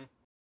 Mm-hmm.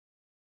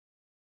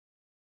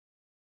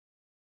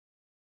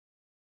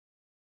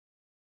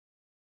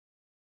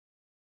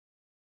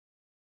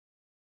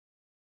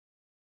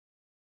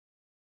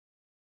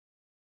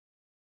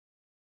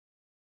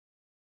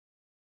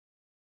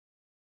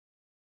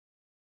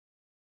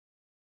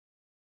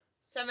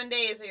 "7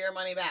 days or your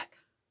money back."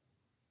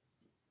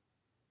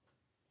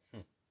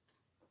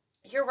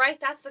 You're right,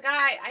 that's the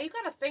guy. You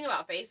got a thing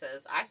about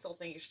faces. I still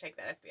think you should take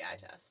that FBI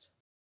test.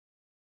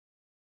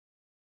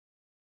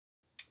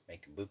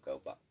 Making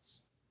buco bucks.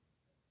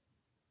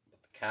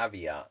 But the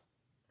caveat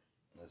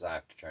is I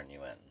have to turn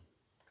you in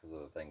because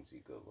of the things you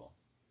Google.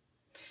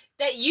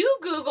 That you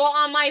Google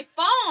on my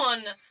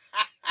phone.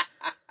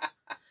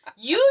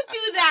 You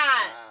do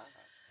that.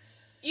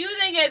 You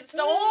think it's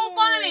so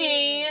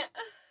funny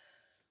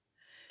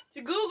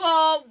to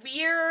Google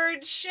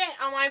weird shit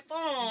on my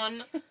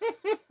phone.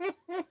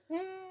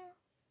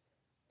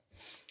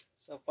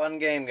 So fun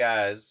game,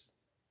 guys.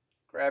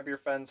 Grab your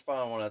friend's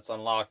phone when it's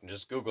unlocked and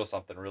just Google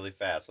something really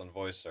fast on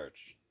voice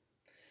search.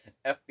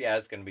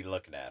 FBI's gonna be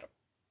looking at them.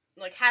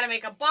 Like how to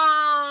make a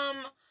bomb.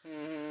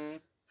 Mm-hmm.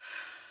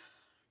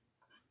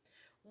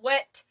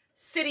 What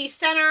city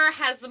center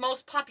has the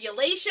most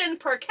population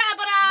per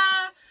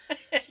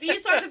capita?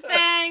 These sorts of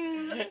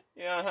things.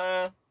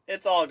 Uh-huh.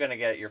 It's all gonna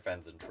get your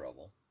friends in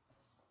trouble.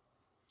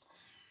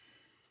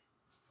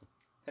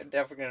 They're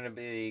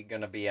definitely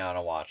gonna be on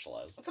a watch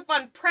list. It's a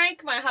fun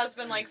prank my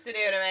husband likes to do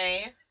to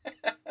me.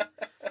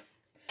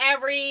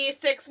 Every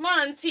 6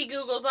 months, he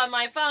Googles on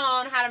my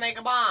phone how to make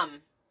a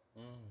bomb.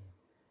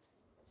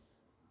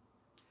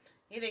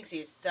 He thinks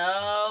he's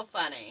so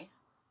funny.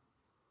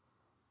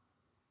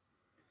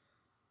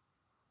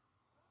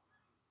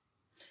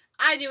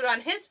 I do it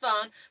on his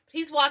phone, but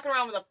he's walking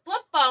around with a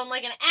flip phone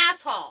like an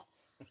asshole.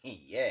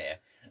 Yeah,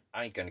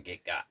 I ain't gonna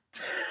get got.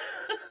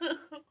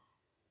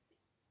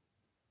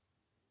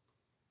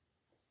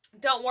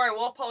 Don't worry,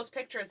 we'll post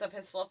pictures of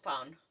his flip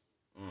phone.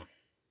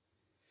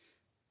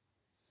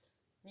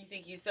 You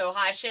think you so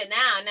hot shit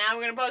now. Now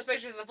we're going to post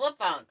pictures of the flip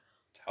phone.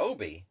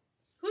 Toby?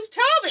 Who's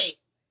Toby?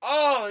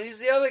 Oh, he's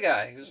the other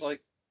guy who's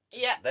like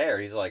Yeah. there.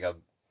 He's like a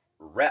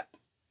rep.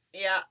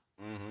 Yeah.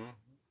 Mm-hmm.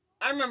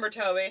 I remember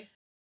Toby.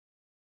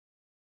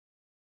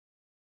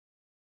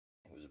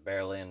 He was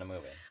barely in the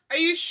movie. Are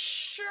you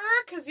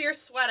sure? Because you're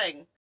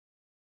sweating.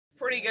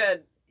 Pretty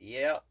good.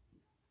 Yep.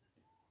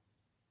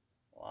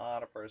 A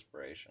lot of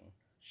perspiration.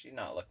 She's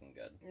not looking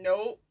good.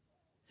 Nope.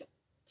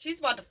 She's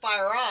about to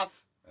fire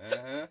off.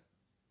 Uh-huh.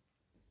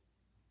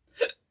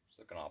 She's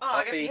looking all Oh, I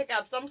got puffy. the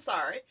hiccups. I'm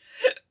sorry.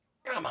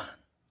 Come on.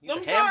 You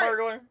I'm a sorry.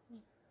 hamburglar?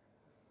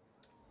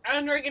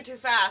 I'm drinking too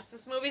fast.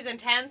 This movie's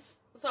intense,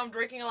 so I'm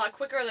drinking a lot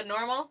quicker than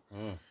normal.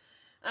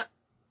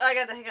 I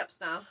got the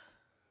hiccups now.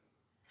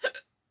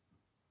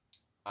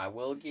 I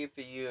will give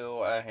you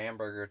a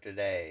hamburger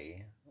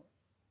today.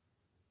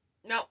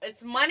 No,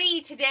 it's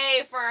money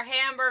today for a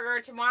hamburger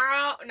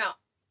tomorrow. No,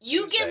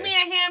 you Tuesday. give me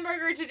a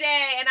hamburger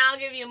today, and I'll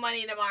give you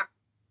money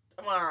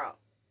tomorrow.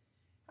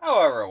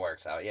 However it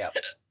works out, yeah.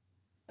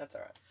 That's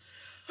alright.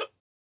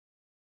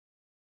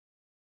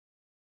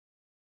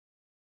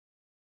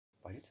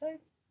 What did you say?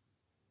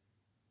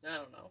 I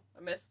don't know.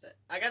 I missed it.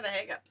 I got the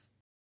hiccups.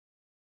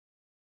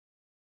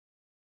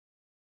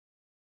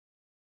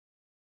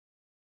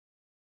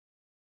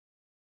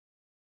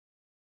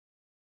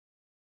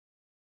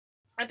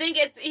 I think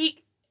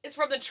it's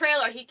from the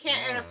trailer. He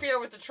can't interfere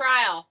with the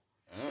trial.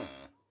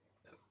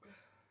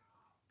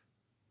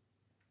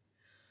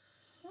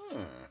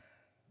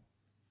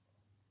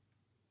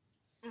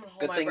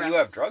 Good thing you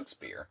have drug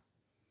spear.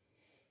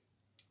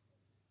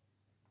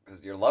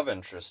 Because your love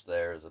interest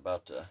there is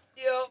about to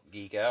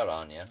geek out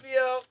on you.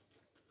 Yep.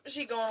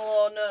 She going a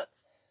little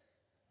nuts.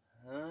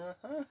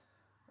 Uh-huh.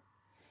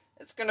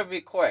 It's gonna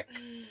be quick.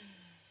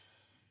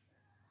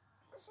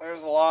 Because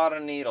there's a lot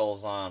of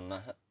needles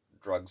on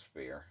drug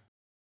spear.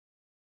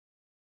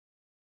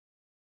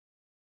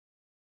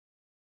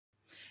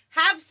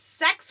 Have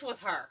sex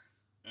with her.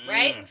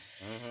 Right?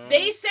 Mm-hmm.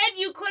 They said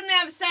you couldn't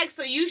have sex,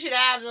 so you should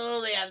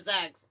absolutely have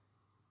sex.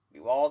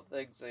 Do all the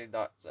things they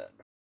not said.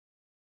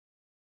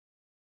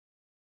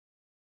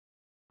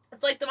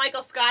 It's like the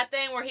Michael Scott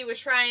thing where he was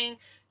trying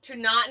to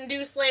not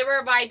induce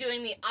labor by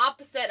doing the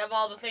opposite of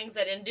all the things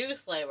that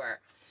induce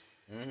labor.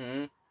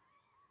 Mm-hmm.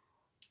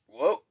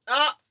 Whoa.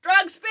 Oh,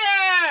 drug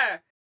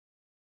spear!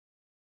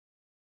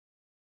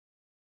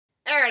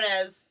 There it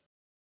is.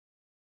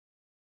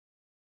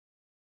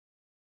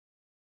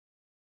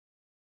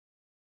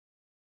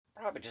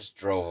 Probably just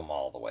drove them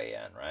all the way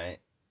in, right?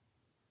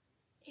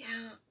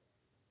 Yeah.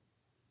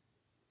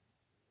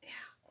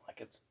 Like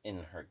it's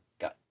in her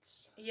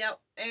guts. Yep,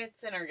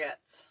 it's in her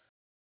guts.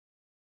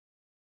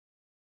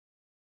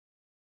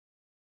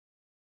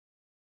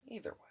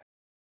 Either way.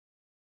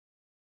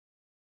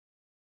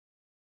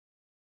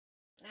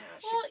 Nah,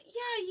 well,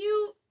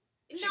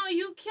 yeah,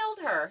 you killed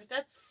her.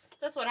 That's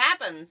what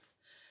happens.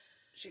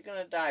 She's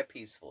gonna die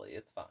peacefully.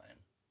 It's fine.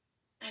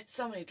 It's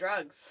so many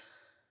drugs.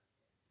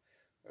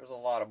 There's a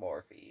lot of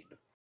morphine.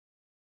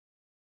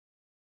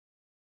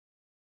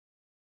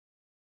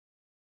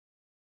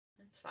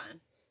 It's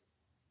fine.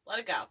 Let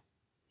it go.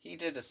 He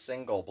did a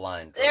single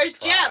blind drug There's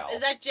trial. Jeb.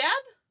 Is that Jeb?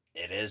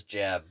 It is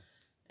Jeb.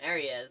 There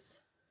he is.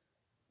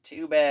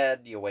 Too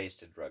bad you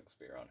wasted drug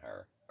spear on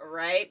her.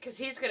 Right? Because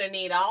he's going to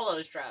need all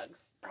those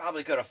drugs.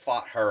 Probably could have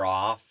fought her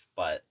off,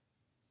 but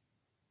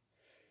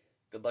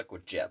good luck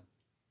with Jeb.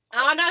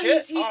 Oh, no,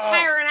 he's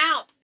tiring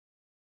out.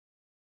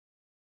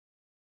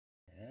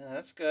 Yeah,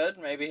 that's good.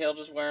 Maybe he'll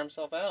just wear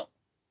himself out.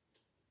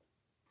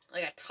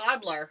 Like a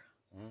toddler.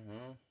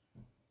 Mm-hmm.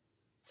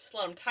 Just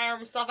let him tire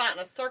himself out in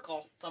a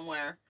circle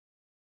somewhere.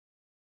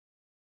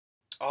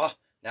 Oh,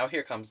 now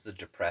here comes the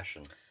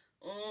depression.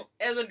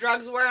 Are the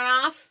drugs wearing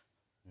off?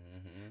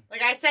 Mm-hmm.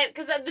 Like I said,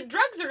 because the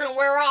drugs are going to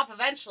wear off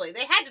eventually.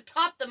 They had to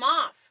top them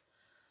off.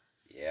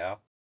 Yeah.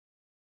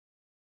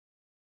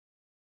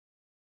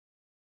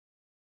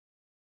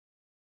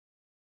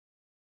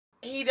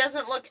 He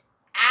doesn't look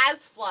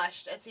as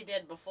flushed as he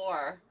did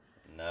before.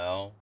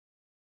 No.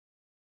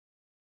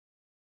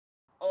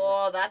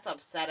 Oh, that's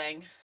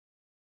upsetting.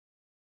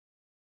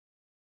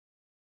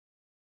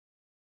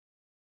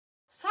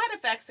 Side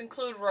effects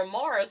include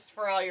remorse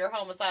for all your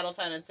homicidal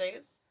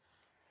tendencies.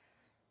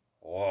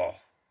 Whoa.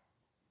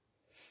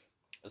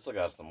 This still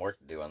got some work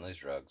to do on these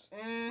drugs.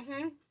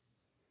 Mm-hmm.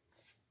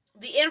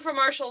 The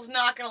infomercial's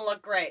not going to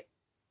look great.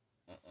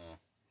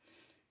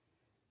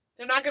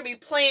 They're not going to be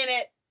playing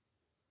it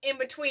in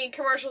between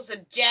commercials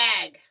of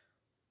Jag.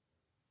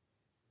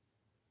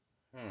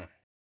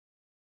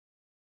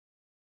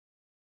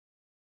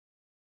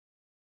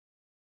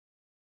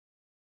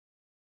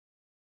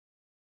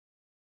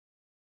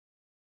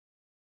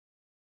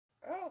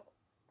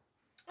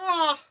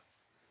 Oh,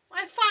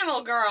 my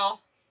final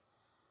girl.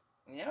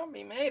 Yeah,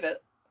 he made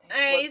it.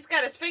 He's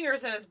got his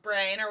fingers in his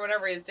brain or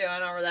whatever he's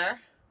doing over there.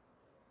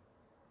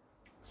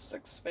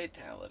 6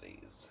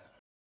 fatalities.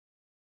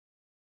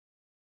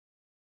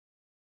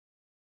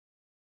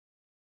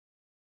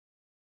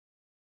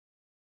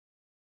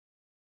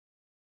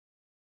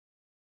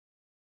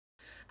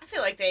 I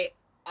feel like they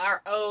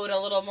are owed a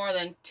little more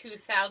than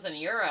 2,000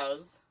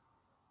 euros.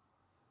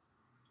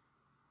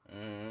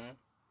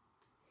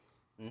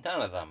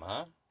 None of them,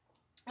 huh?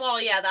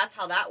 Well, yeah, that's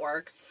how that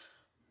works.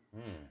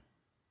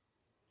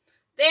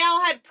 They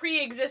all had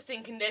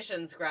pre-existing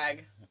conditions,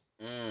 Greg.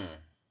 Ugh.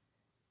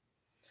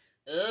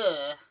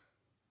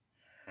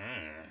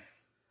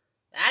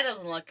 That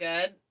doesn't look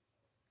good.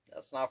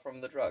 That's not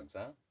from the drugs,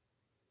 huh?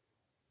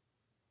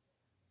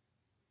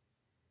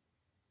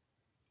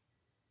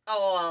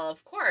 Oh, well,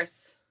 of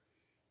course.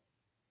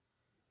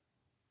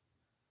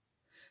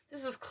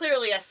 This is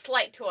clearly a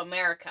slight to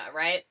America,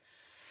 right?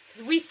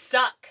 Because we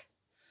suck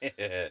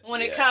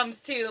when it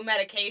comes to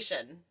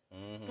medication.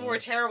 We're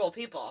terrible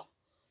people.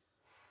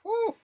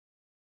 Woo.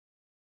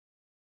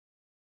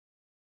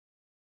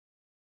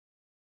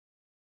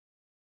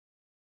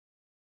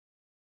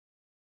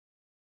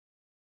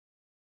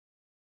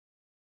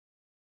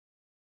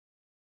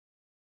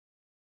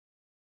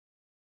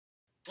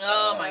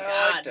 Oh my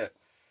God. Liked it.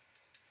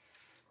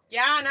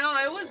 Yeah, no,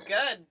 it was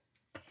good.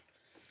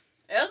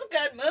 It was a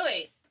good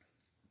movie.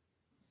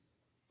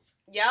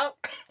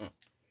 Yep.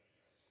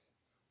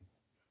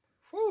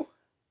 Whew.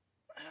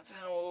 That's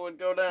how it would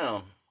go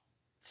down.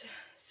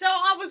 So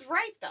I was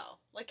right, though.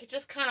 Like, it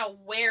just kind of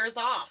wears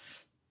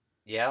off.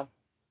 Yeah.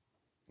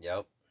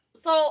 Yep.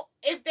 So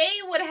if they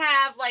would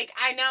have, like,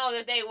 I know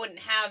that they wouldn't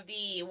have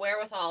the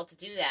wherewithal to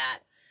do that.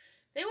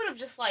 They would have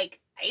just, like,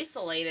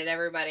 isolated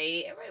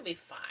everybody. Everybody would be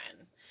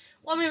fine.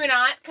 Well, maybe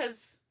not,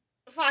 because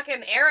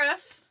fucking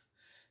Arif,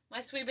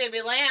 my sweet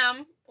baby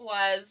lamb,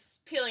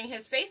 was peeling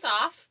his face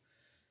off.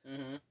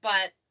 Mm-hmm.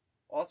 But...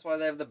 Well, that's why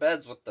they have the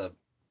beds with the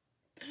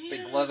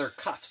big leather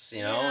cuffs,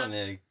 you know, Yeah. and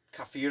they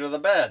cuff you to the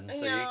bed,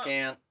 so Yeah. you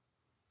can't...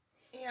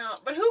 Yeah,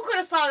 but who could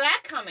have saw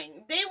that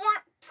coming? They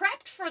weren't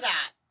prepped for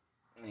that.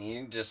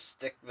 You just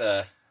stick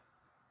the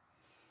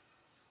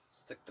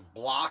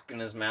block in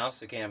his mouth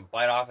so he can't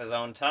bite off his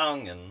own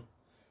tongue, and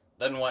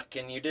then what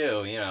can you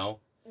do, you know?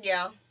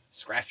 Yeah.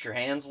 Scratch your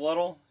hands a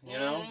little, you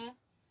know?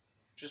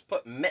 Just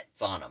put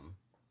mitts on him.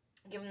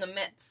 Give him the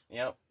mitts.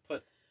 Yep,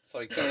 so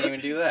he can't even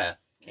do that.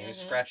 Can't even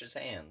scratch his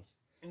hands.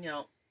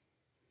 No.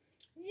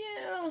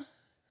 Yeah.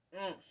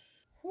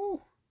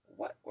 Whew.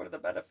 What are the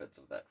benefits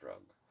of that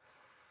drug?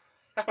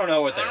 I don't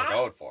know what they were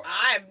going for.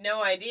 I have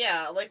no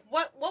idea. Like,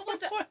 what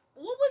was it? What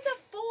was it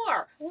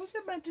for? What was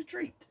it meant to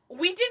treat?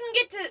 We didn't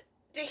get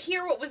to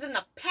hear what was in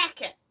the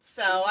packet,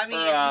 so I mean...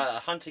 for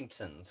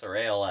Huntington's or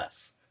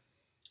ALS.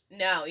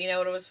 No, you know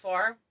what it was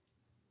for?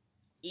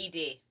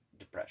 ED.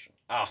 Depression.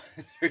 Oh,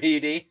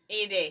 ED?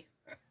 ED.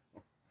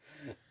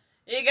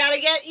 You gotta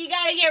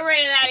get rid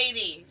of that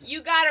ED.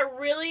 You gotta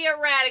really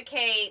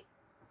eradicate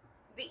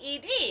the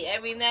ED.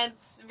 I mean,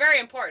 that's very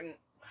important.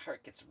 My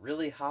heart gets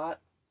really hot.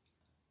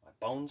 My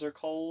bones are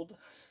cold.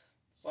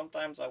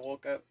 Sometimes I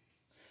woke up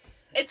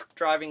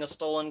driving a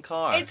stolen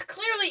car. It's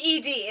clearly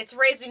ED. It's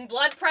raising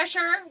blood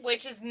pressure,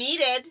 which is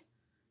needed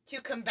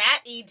to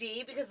combat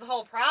ED, because the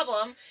whole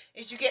problem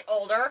is you get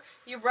older,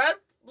 your blood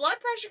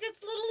pressure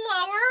gets a little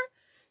lower,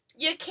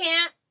 you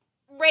can't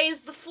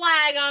raise the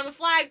flag on the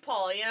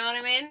flagpole, you know what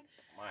I mean?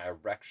 My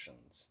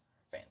erection's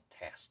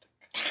fantastic.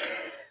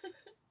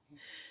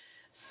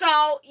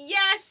 So,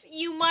 yes,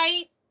 you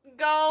might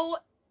go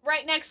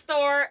right next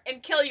door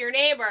and kill your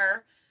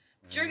neighbor,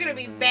 but you're gonna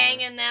be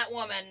banging that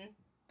woman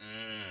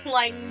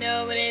like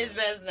nobody's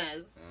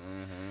business.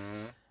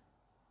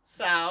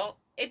 So,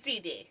 it's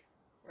ED,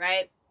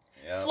 right?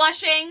 Yep.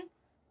 Flushing,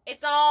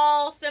 it's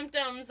all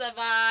symptoms of,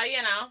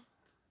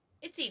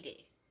 it's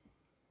ED.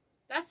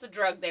 That's the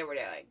drug they were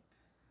doing.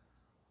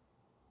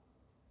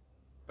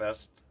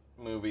 Best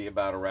movie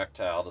about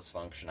erectile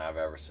dysfunction I've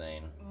ever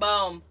seen.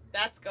 Boom.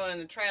 That's going in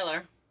the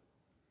trailer.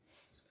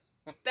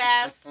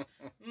 Best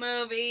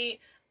movie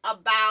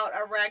about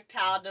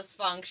erectile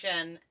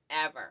dysfunction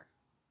ever.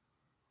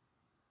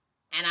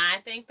 And I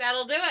think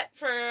that'll do it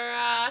for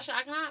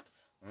Shock and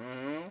Hops.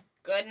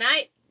 Good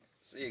night.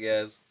 See you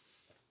guys.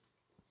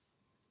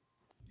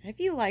 If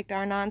you liked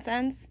our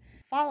nonsense,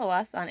 follow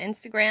us on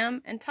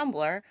Instagram and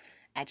Tumblr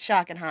at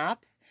Shock and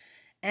Hops,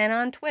 and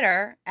on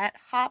Twitter at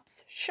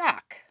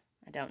HopsShock.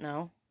 I don't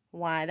know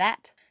why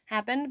that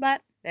happened,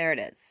 but there it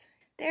is.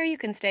 There you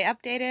can stay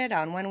updated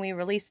on when we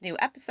release new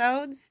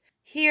episodes,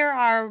 hear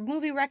our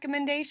movie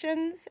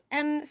recommendations,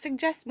 and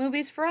suggest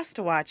movies for us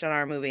to watch on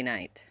our movie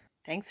night.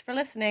 Thanks for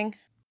listening.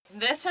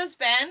 This has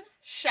been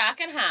Shock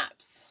and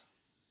Hops.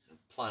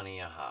 Plenty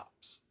of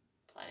hops.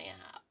 Plenty of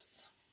hops.